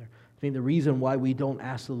patient rather, I think the reason why we don't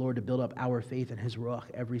ask the Lord to build up our faith in His Ruach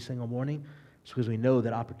every single morning is because we know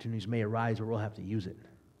that opportunities may arise where we'll have to use it.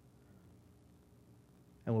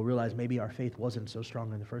 And we'll realize maybe our faith wasn't so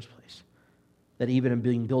strong in the first place. That even in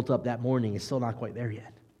being built up that morning, it's still not quite there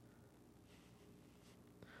yet.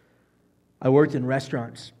 I worked in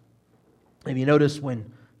restaurants. Have you noticed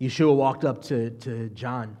when Yeshua walked up to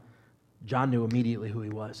John, John knew immediately who he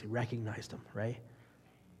was. He recognized him, right?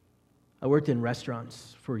 I worked in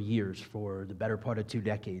restaurants for years, for the better part of 2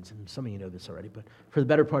 decades, and some of you know this already, but for the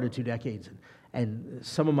better part of 2 decades. And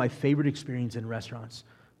some of my favorite experience in restaurants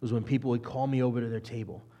was when people would call me over to their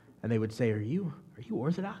table, and they would say, Are you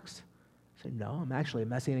Orthodox? I said, no, I'm actually a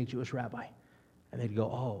Messianic Jewish rabbi. And they'd go,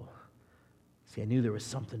 oh, see, I knew there was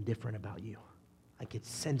something different about you. I could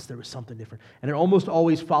sense there was something different. And it almost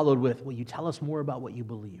always followed with, will you tell us more about what you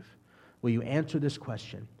believe? Will you answer this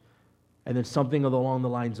question? And then something along the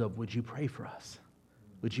lines of, would you pray for us?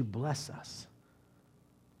 Would you bless us?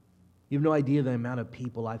 You have no idea the amount of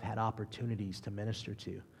people I've had opportunities to minister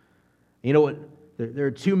to. You know what? There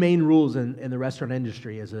are 2 main rules in the restaurant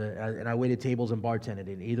industry, and I waited tables and bartended.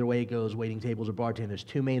 And either way it goes, waiting tables or bartending, there's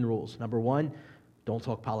 2 main rules. Number 1, don't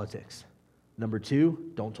talk politics. Number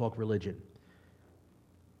 2, don't talk religion.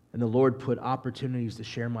 And the Lord put opportunities to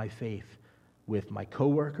share my faith with my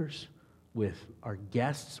coworkers, with our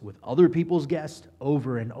guests, with other people's guests,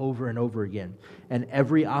 over and over and over again. And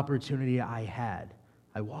every opportunity I had,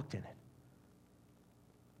 I walked in it.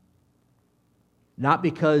 Not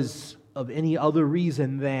because of any other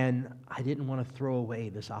reason than I didn't want to throw away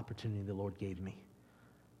this opportunity the Lord gave me.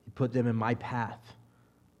 He put them in my path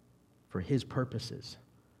for His purposes.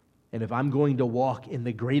 And if I'm going to walk in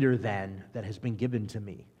the greater than that has been given to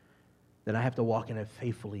me, then I have to walk in it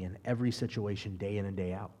faithfully in every situation, day in and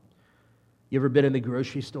day out. You ever been in the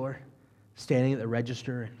grocery store, standing at the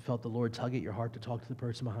register and felt the Lord tug at your heart to talk to the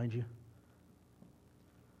person behind you?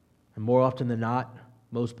 And more often than not,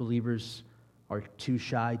 most believers are too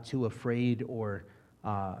shy, too afraid, or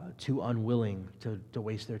too unwilling to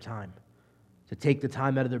waste their time. To take the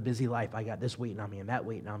time out of their busy life. I got this waiting on me and that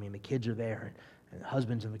waiting on me, and the kids are there, and the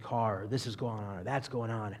husband's in the car, or this is going on, or that's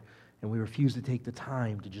going on. And we refuse to take the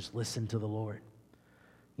time to just listen to the Lord.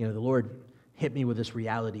 You know, the Lord hit me with this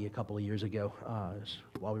reality a couple of years ago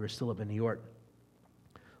while we were still up in New York.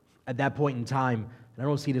 At that point in time, and I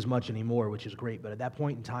don't see it as much anymore, which is great, but at that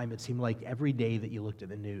point in time, it seemed like every day that you looked at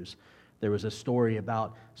the news, there was a story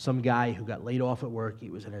about some guy who got laid off at work.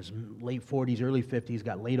 He was in his late 40s, early 50s,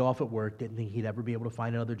 got laid off at work, didn't think he'd ever be able to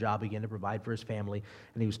find another job again to provide for his family,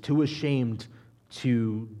 and he was too ashamed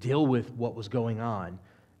to deal with what was going on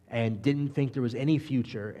and didn't think there was any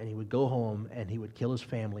future, and he would go home and he would kill his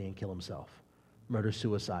family and kill himself.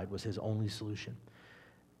 Murder-suicide was his only solution.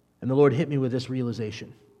 And the Lord hit me with this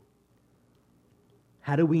realization.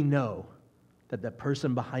 How do we know that that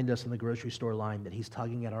person behind us in the grocery store line that He's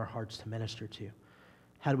tugging at our hearts to minister to,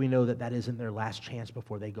 how do we know that that isn't their last chance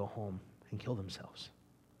before they go home and kill themselves?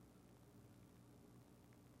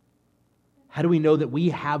 How do we know that we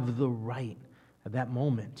have the right at that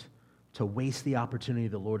moment to waste the opportunity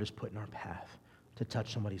the Lord has put in our path to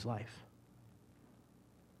touch somebody's life?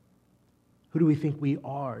 Who do we think we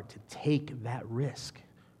are to take that risk?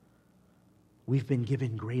 We've been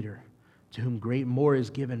given greater. To whom great more is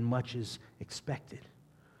given, much is expected.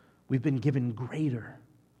 We've been given greater.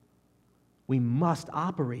 We must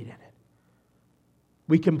operate in it.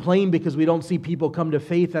 We complain because we don't see people come to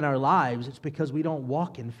faith in our lives. It's because we don't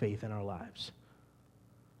walk in faith in our lives.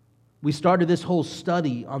 We started this whole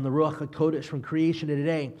study on the Ruach HaKodesh from creation to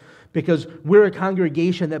today because we're a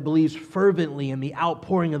congregation that believes fervently in the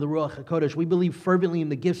outpouring of the Ruach HaKodesh. We believe fervently in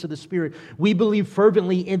the gifts of the Spirit. We believe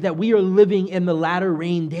fervently in that we are living in the latter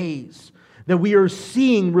rain days, that we are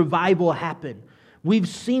seeing revival happen. We've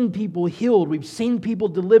seen people healed. We've seen people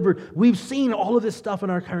delivered. We've seen all of this stuff in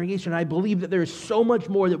our congregation. I believe that there is so much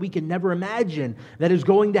more that we can never imagine that is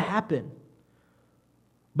going to happen.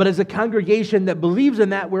 But as a congregation that believes in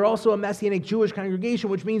that, we're also a Messianic Jewish congregation,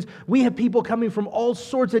 which means we have people coming from all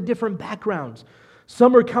sorts of different backgrounds.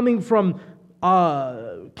 Some are coming from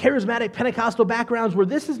charismatic Pentecostal backgrounds where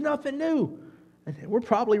this is nothing new. And we're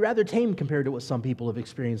probably rather tame compared to what some people have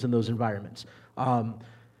experienced in those environments.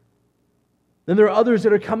 Then there are others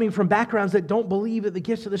that are coming from backgrounds that don't believe that the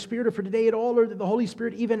gifts of the Spirit are for today at all, or that the Holy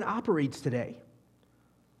Spirit even operates today.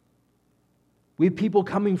 We have people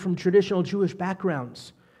coming from traditional Jewish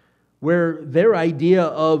backgrounds where their idea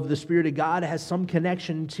of the Spirit of God has some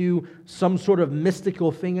connection to some sort of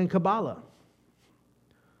mystical thing in Kabbalah.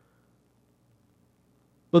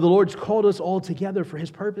 But the Lord's called us all together for His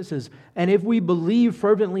purposes. And if we believe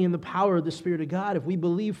fervently in the power of the Spirit of God, if we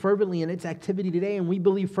believe fervently in its activity today, and we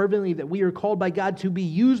believe fervently that we are called by God to be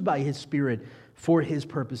used by His Spirit for His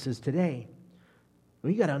purposes today,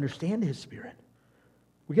 we got to understand His Spirit.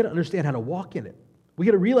 We got to understand how to walk in it. We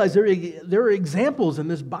got to realize there are examples in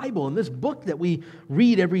this Bible, in this book that we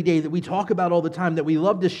read every day, that we talk about all the time, that we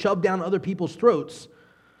love to shove down other people's throats,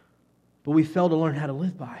 but we fail to learn how to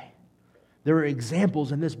live by. There are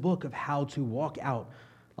examples in this book of how to walk out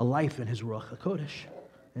a life in His Ruach HaKodesh,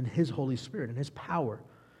 in His Holy Spirit, in His power,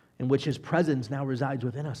 in which His presence now resides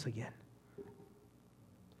within us again.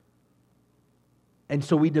 And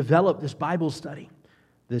so we developed this Bible study,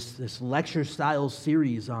 this lecture-style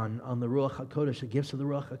series on the Ruach HaKodesh, the gifts of the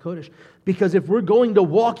Ruach HaKodesh, because if we're going to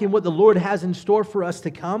walk in what the Lord has in store for us to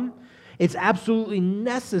come, it's absolutely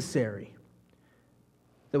necessary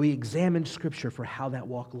that we examine Scripture for how that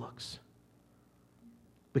walk looks.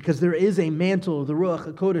 Because there is a mantle of the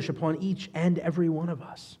Ruach HaKodesh upon each and every one of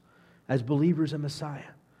us as believers in Messiah.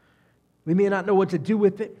 We may not know what to do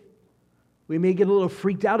with it. We may get a little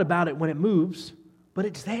freaked out about it when it moves, but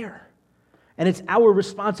it's there. And it's our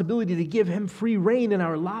responsibility to give Him free reign in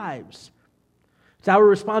our lives. It's our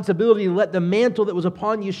responsibility to let the mantle that was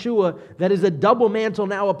upon Yeshua, that is a double mantle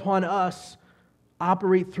now upon us,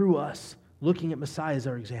 operate through us, looking at Messiah as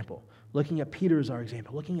our example. Looking at Peter as our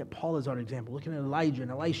example, looking at Paul as our example, looking at Elijah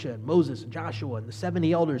and Elisha and Moses and Joshua and the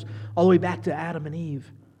 70 elders, all the way back to Adam and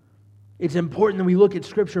Eve. It's important that we look at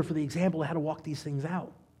Scripture for the example of how to walk these things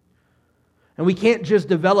out. And we can't just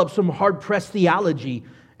develop some hard-pressed theology.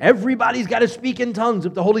 Everybody's got to speak in tongues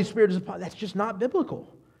if the Holy Spirit is upon. That's just not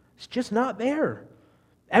biblical. It's just not there.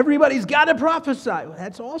 Everybody's got to prophesy. Well,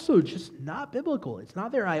 that's also just not biblical. It's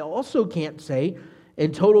not there. I also can't say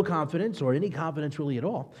in total confidence, or any confidence really at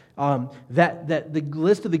all, that the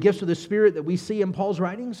list of the gifts of the Spirit that we see in Paul's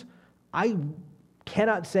writings, I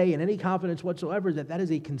cannot say in any confidence whatsoever that is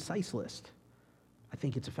a concise list. I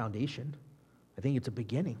think it's a foundation. I think it's a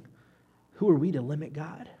beginning. Who are we to limit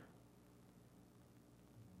God?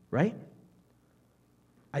 Right?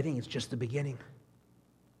 I think it's just the beginning.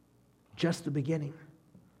 Just the beginning.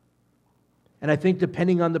 And I think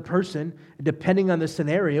depending on the person, depending on the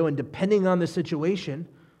scenario, and depending on the situation,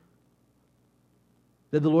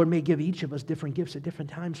 that the Lord may give each of us different gifts at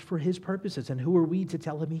different times for His purposes. And who are we to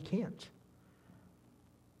tell Him He can't?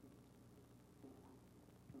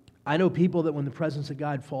 I know people that when the presence of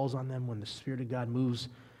God falls on them, when the Spirit of God moves,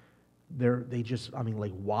 they just,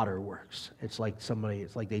 like waterworks. It's like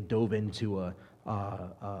they dove into a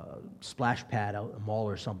splash pad out at a mall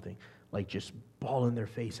or something, like just bawling their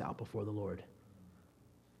face out before the Lord.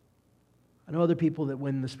 I know other people that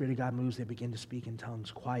when the Spirit of God moves, they begin to speak in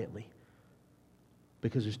tongues quietly.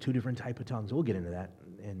 Because there's two different types of tongues. We'll get into that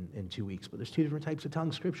in 2 weeks. But there's two different types of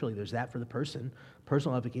tongues scripturally. There's that for the person,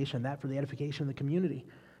 personal edification, and that for the edification of the community.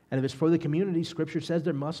 And if it's for the community, Scripture says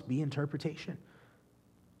there must be interpretation.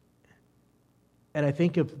 And I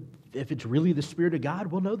think if it's really the Spirit of God,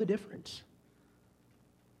 we'll know the difference.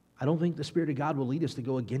 I don't think the Spirit of God will lead us to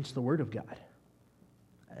go against the Word of God.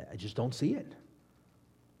 I just don't see it.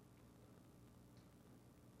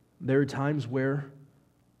 There are times where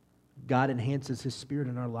God enhances His Spirit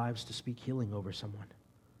in our lives to speak healing over someone,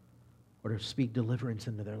 or to speak deliverance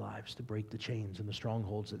into their lives, to break the chains and the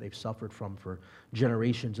strongholds that they've suffered from for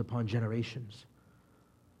generations upon generations.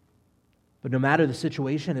 But no matter the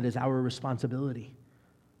situation, it is our responsibility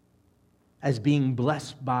as being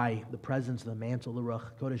blessed by the presence of the mantle of the Ruach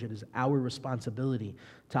HaKodesh. It is our responsibility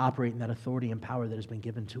to operate in that authority and power that has been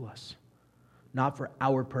given to us. Not for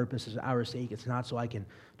our purposes, our sake. It's not so I can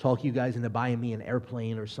talk you guys into buying me an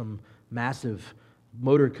airplane or some massive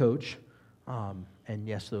motor coach. And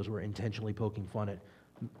yes, those were intentionally poking fun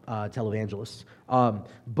at televangelists.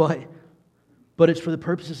 But it's for the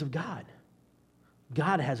purposes of God.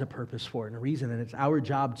 God has a purpose for it and a reason, and it's our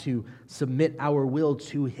job to submit our will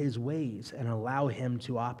to His ways and allow Him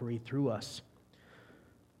to operate through us.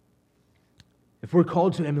 If we're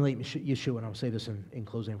called to emulate Yeshua, and I'll say this in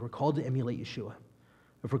closing, if we're called to emulate Yeshua,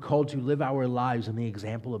 if we're called to live our lives in the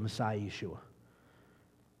example of Messiah Yeshua.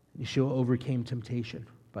 Yeshua overcame temptation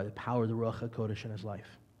by the power of the Ruach HaKodesh in his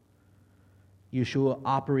life. Yeshua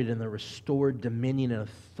operated in the restored dominion and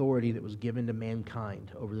authority that was given to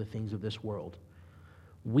mankind over the things of this world.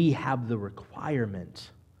 We have the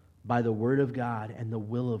requirement by the Word of God and the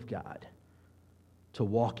will of God to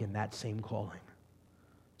walk in that same calling,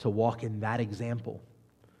 to walk in that example.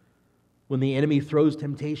 When the enemy throws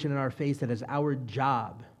temptation in our face, it is our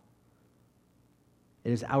job,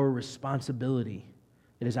 it is our responsibility,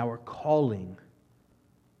 it is our calling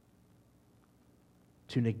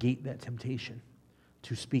to negate that temptation,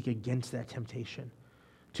 to speak against that temptation,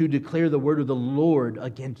 to declare the word of the Lord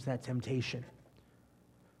against that temptation.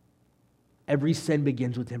 Every sin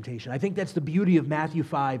begins with temptation. I think that's the beauty of Matthew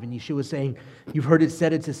 5, and Yeshua saying, you've heard it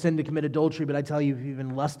said it's a sin to commit adultery, but I tell you, if you've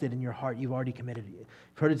even lusted in your heart, you've already committed it.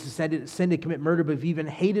 You've heard it's a sin to commit murder, but if you've even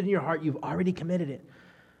hated in your heart, you've already committed it.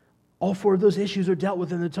 All four of those issues are dealt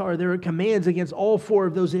with in the Torah. There are commands against all four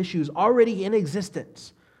of those issues already in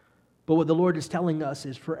existence. But what the Lord is telling us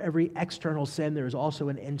is for every external sin, there is also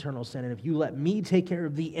an internal sin. And if you let me take care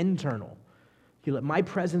of the internal, if you let my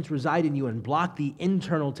presence reside in you and block the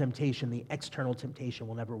internal temptation, the external temptation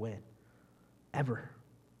will never win. Ever.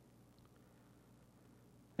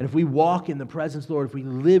 And if we walk in the presence of the Lord, if we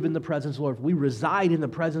live in the presence of the Lord, if we reside in the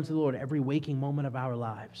presence of the Lord every waking moment of our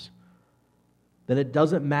lives, then it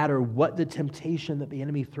doesn't matter what the temptation that the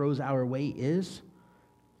enemy throws our way is.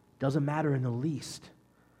 It doesn't matter in the least.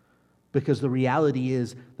 Because the reality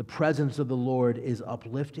is the presence of the Lord is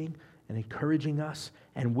uplifting and encouraging us,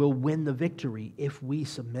 and will win the victory if we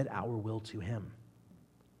submit our will to Him.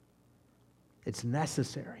 It's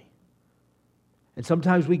necessary. And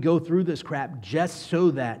sometimes we go through this crap just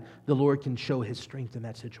so that the Lord can show His strength in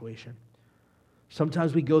that situation.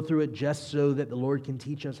 Sometimes we go through it just so that the Lord can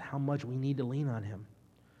teach us how much we need to lean on Him.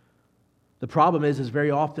 The problem is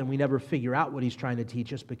very often we never figure out what He's trying to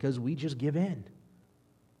teach us because we just give in.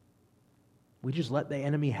 We just let the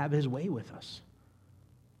enemy have his way with us.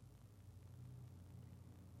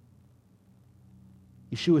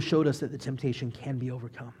 Yeshua showed us that the temptation can be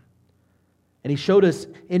overcome. And He showed us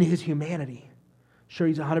in His humanity. Sure,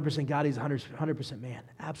 He's 100% God, He's 100% man.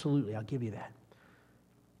 Absolutely, I'll give you that.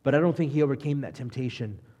 But I don't think He overcame that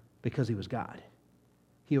temptation because He was God.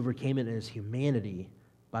 He overcame it in His humanity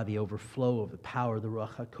by the overflow of the power of the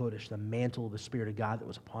Ruach HaKodesh, the mantle of the Spirit of God that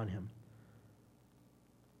was upon Him,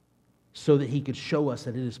 so that He could show us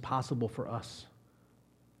that it is possible for us,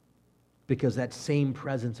 because that same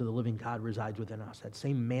presence of the living God resides within us. That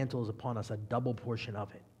same mantle is upon us, a double portion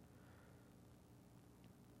of it.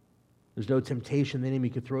 There's no temptation the enemy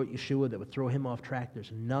could throw at Yeshua that would throw Him off track.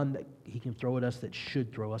 There's none that he can throw at us that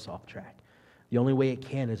should throw us off track. The only way it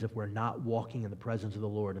can is if we're not walking in the presence of the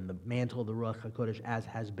Lord and the mantle of the Ruach HaKodesh as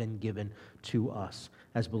has been given to us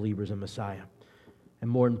as believers in Messiah. And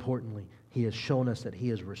more importantly, He has shown us that He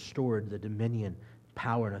has restored the dominion,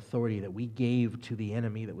 power, and authority that we gave to the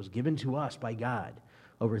enemy, that was given to us by God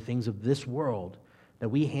over things of this world, that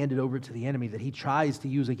we handed over to the enemy, that he tries to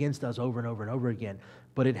use against us over and over and over again,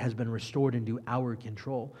 but it has been restored into our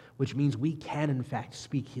control, which means we can in fact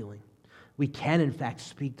speak healing. We can in fact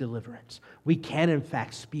speak deliverance. We can in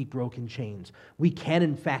fact speak broken chains. We can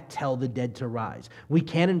in fact tell the dead to rise. We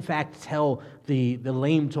can in fact tell the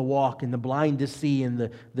lame to walk and the blind to see and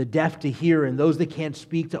the deaf to hear and those that can't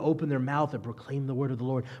speak to open their mouth and proclaim the word of the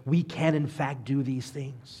Lord. We can in fact do these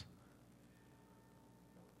things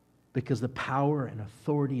because the power and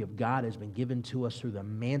authority of God has been given to us through the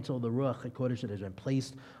mantle of the Ruach HaKodesh that has been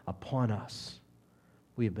placed upon us.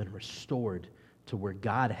 We have been restored to where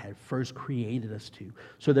God had first created us to,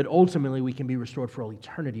 so that ultimately we can be restored for all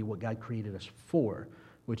eternity, what God created us for,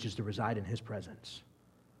 which is to reside in His presence.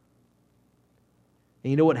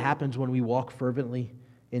 And you know what happens when we walk fervently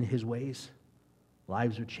in His ways?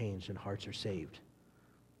 Lives are changed and hearts are saved.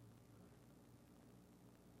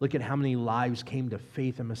 Look at how many lives came to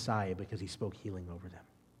faith in Messiah because He spoke healing over them.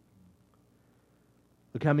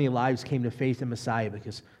 Look how many lives came to faith in Messiah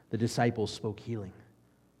because the disciples spoke healing,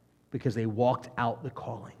 because they walked out the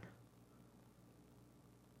calling.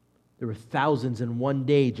 There were thousands in one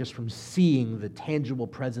day just from seeing the tangible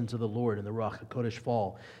presence of the Lord in the Ruach HaKodesh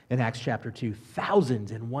fall in Acts chapter 2. Thousands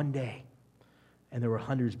in one day. And there were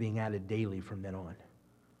hundreds being added daily from then on.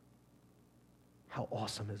 How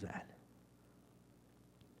awesome is that?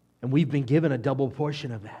 And we've been given a double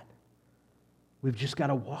portion of that. We've just got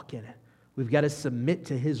to walk in it. We've got to submit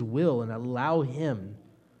to His will and allow Him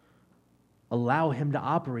to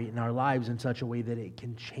operate in our lives in such a way that it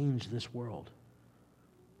can change this world.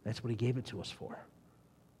 That's what He gave it to us for.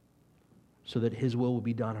 So that His will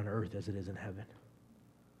be done on earth as it is in heaven.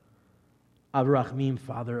 Av Rachmim,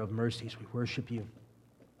 Father of mercies, we worship you.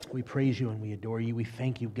 We praise you and we adore you. We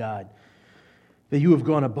thank you, God, that you have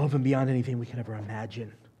gone above and beyond anything we can ever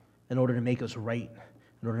imagine in order to make us right,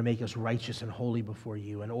 in order to make us righteous and holy before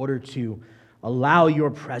you, in order to allow your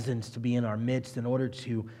presence to be in our midst, in order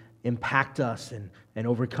to impact us and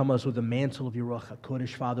overcome us with the mantle of your Ruach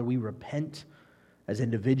HaKodesh. Father, we repent as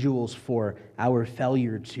individuals for our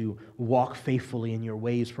failure to walk faithfully in your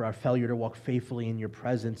ways, for our failure to walk faithfully in your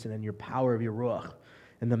presence and in your power of your Ruach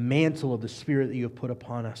and the mantle of the Spirit that you have put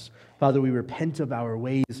upon us. Father, we repent of our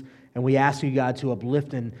ways, and we ask you, God, to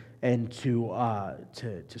uplift and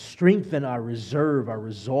to strengthen our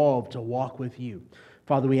resolve to walk with you.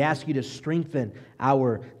 Father, we ask you to strengthen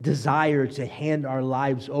our desire to hand our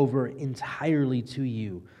lives over entirely to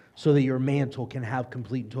you so that your mantle can have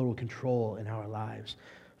complete and total control in our lives.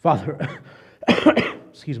 Father,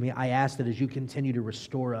 excuse me, I ask that as you continue to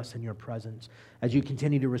restore us in your presence, as you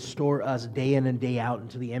continue to restore us day in and day out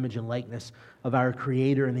into the image and likeness of our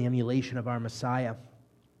Creator and the emulation of our Messiah,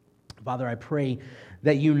 Father, I pray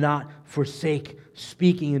that you not forsake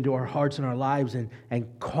speaking into our hearts and our lives and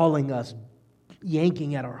calling us,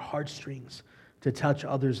 yanking at our heartstrings to touch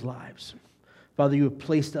others' lives. Father, you have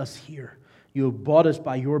placed us here. You have bought us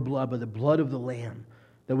by your blood, by the blood of the Lamb,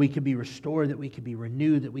 that we could be restored, that we could be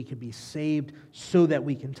renewed, that we could be saved, so that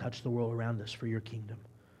we can touch the world around us for your kingdom.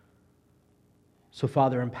 So,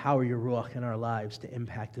 Father, empower your Ruach in our lives to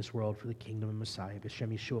impact this world for the kingdom of Messiah.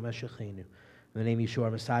 B'Shem Yeshua Meshachenu. In the name of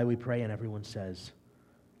Yeshua Messiah we pray, and everyone says,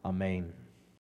 Amen.